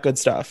 all that good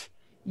stuff.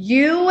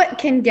 You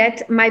can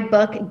get my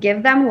book,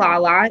 Give Them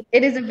Lala.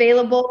 It is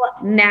available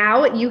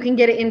now. You can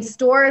get it in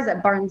stores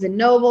at Barnes &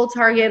 Noble,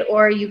 Target,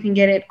 or you can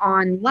get it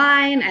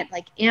online at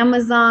like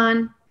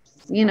Amazon.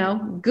 You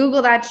know,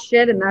 Google that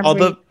shit and that's where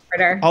you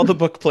order. All the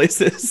book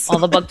places. All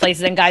the book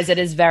places. And guys, it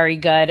is very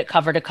good,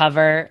 cover to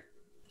cover.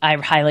 I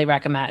highly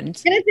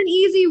recommend. And it's an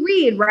easy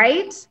read,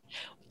 right?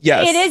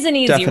 Yes, it is an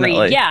easy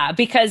read. Yeah,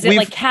 because it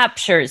like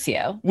captures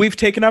you. We've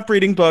taken up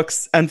reading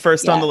books, and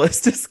first on the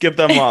list is Give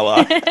Them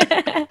Lala.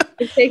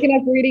 We've taken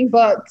up reading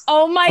books.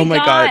 Oh my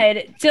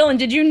God. Dylan,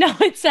 did you know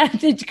it said?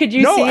 Could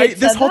you see it?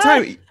 This whole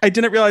time I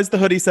didn't realize the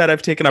hoodie said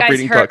I've taken up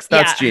reading books.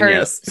 That's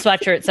genius. Her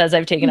sweatshirt says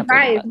I've taken up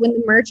reading books. When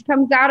the merch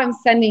comes out, I'm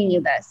sending you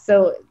this.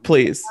 So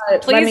please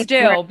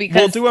do,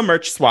 because we'll do a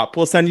merch swap.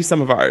 We'll send you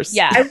some of ours.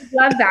 Yeah, I would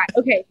love that.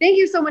 Okay, thank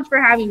you so much for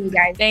having me,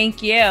 guys.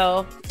 Thank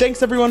you.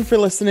 Thanks everyone for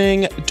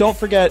listening. Don't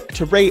forget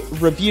to rate,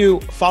 review,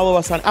 follow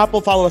us on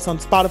Apple, follow us on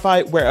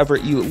Spotify, wherever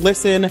you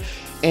listen,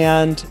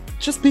 and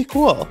just be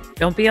cool.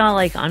 Don't be all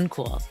like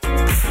uncool.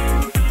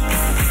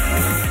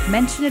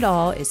 Mention It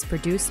All is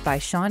produced by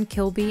Sean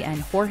Kilby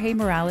and Jorge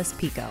Morales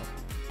Pico.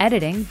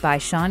 Editing by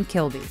Sean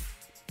Kilby.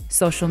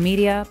 Social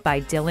media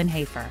by Dylan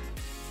Hafer.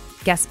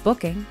 Guest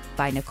booking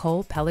by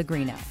Nicole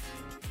Pellegrino.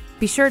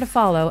 Be sure to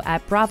follow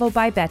at Bravo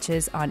by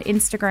Betches on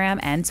Instagram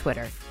and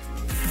Twitter.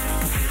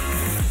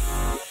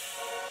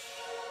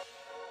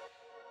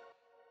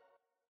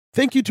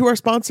 Thank you to our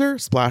sponsor,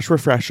 Splash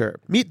Refresher.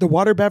 Meet the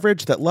water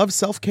beverage that loves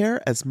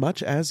self-care as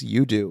much as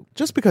you do.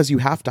 Just because you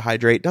have to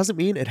hydrate doesn't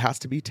mean it has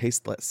to be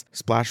tasteless.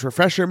 Splash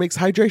Refresher makes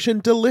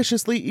hydration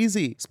deliciously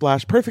easy.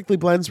 Splash perfectly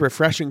blends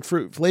refreshing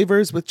fruit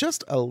flavors with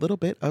just a little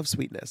bit of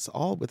sweetness,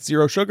 all with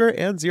 0 sugar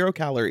and 0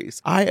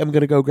 calories. I am going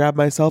to go grab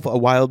myself a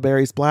wild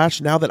berry splash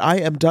now that I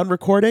am done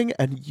recording,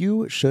 and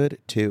you should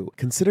too.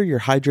 Consider your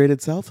hydrated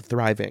self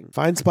thriving.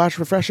 Find Splash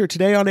Refresher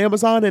today on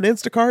Amazon and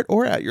Instacart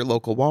or at your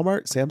local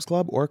Walmart, Sam's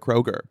Club, or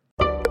Kroger.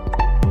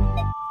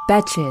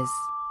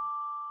 Betches.